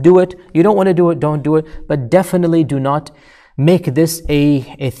it, do it. You don't want to do it, don't do it. But definitely do not make this a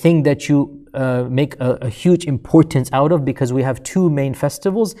thing that you make a huge importance out of, because we have two main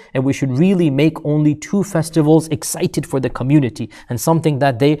festivals and we should really make only two festivals excited for the community and something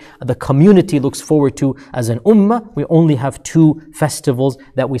that the community looks forward to as an ummah. We only have two festivals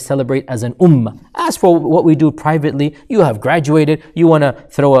that we celebrate as an ummah. As for what we do privately, you have graduated, you want to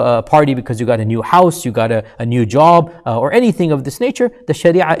throw a party because you got a new house, you got a new job, or anything of this nature, the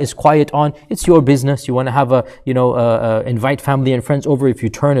Sharia is quiet on. It's your business. You want to have invite family and friends over if you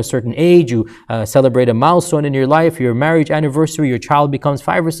turn a certain age, you to celebrate a milestone in your life, your marriage anniversary, your child becomes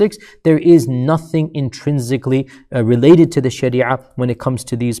 5 or 6, there is nothing intrinsically related to the Sharia when it comes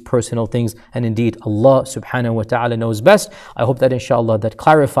to these personal things. And indeed, Allah subhanahu wa ta'ala knows best. I hope that inshallah that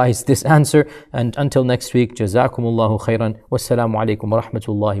clarifies this answer. And until next week, Jazakumullahu khairan. Wassalamu alaikum wa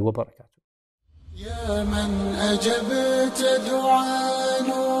rahmatullahi wa barakatuh. يا من أجبت دعاء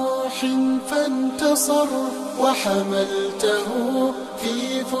نوح فانتصر وحملته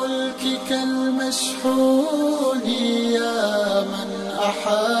في فلكك المشحون يا من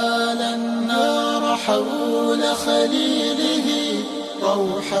أحال النار حول خليله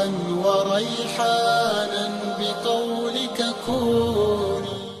روحا وريحانا بقولك كون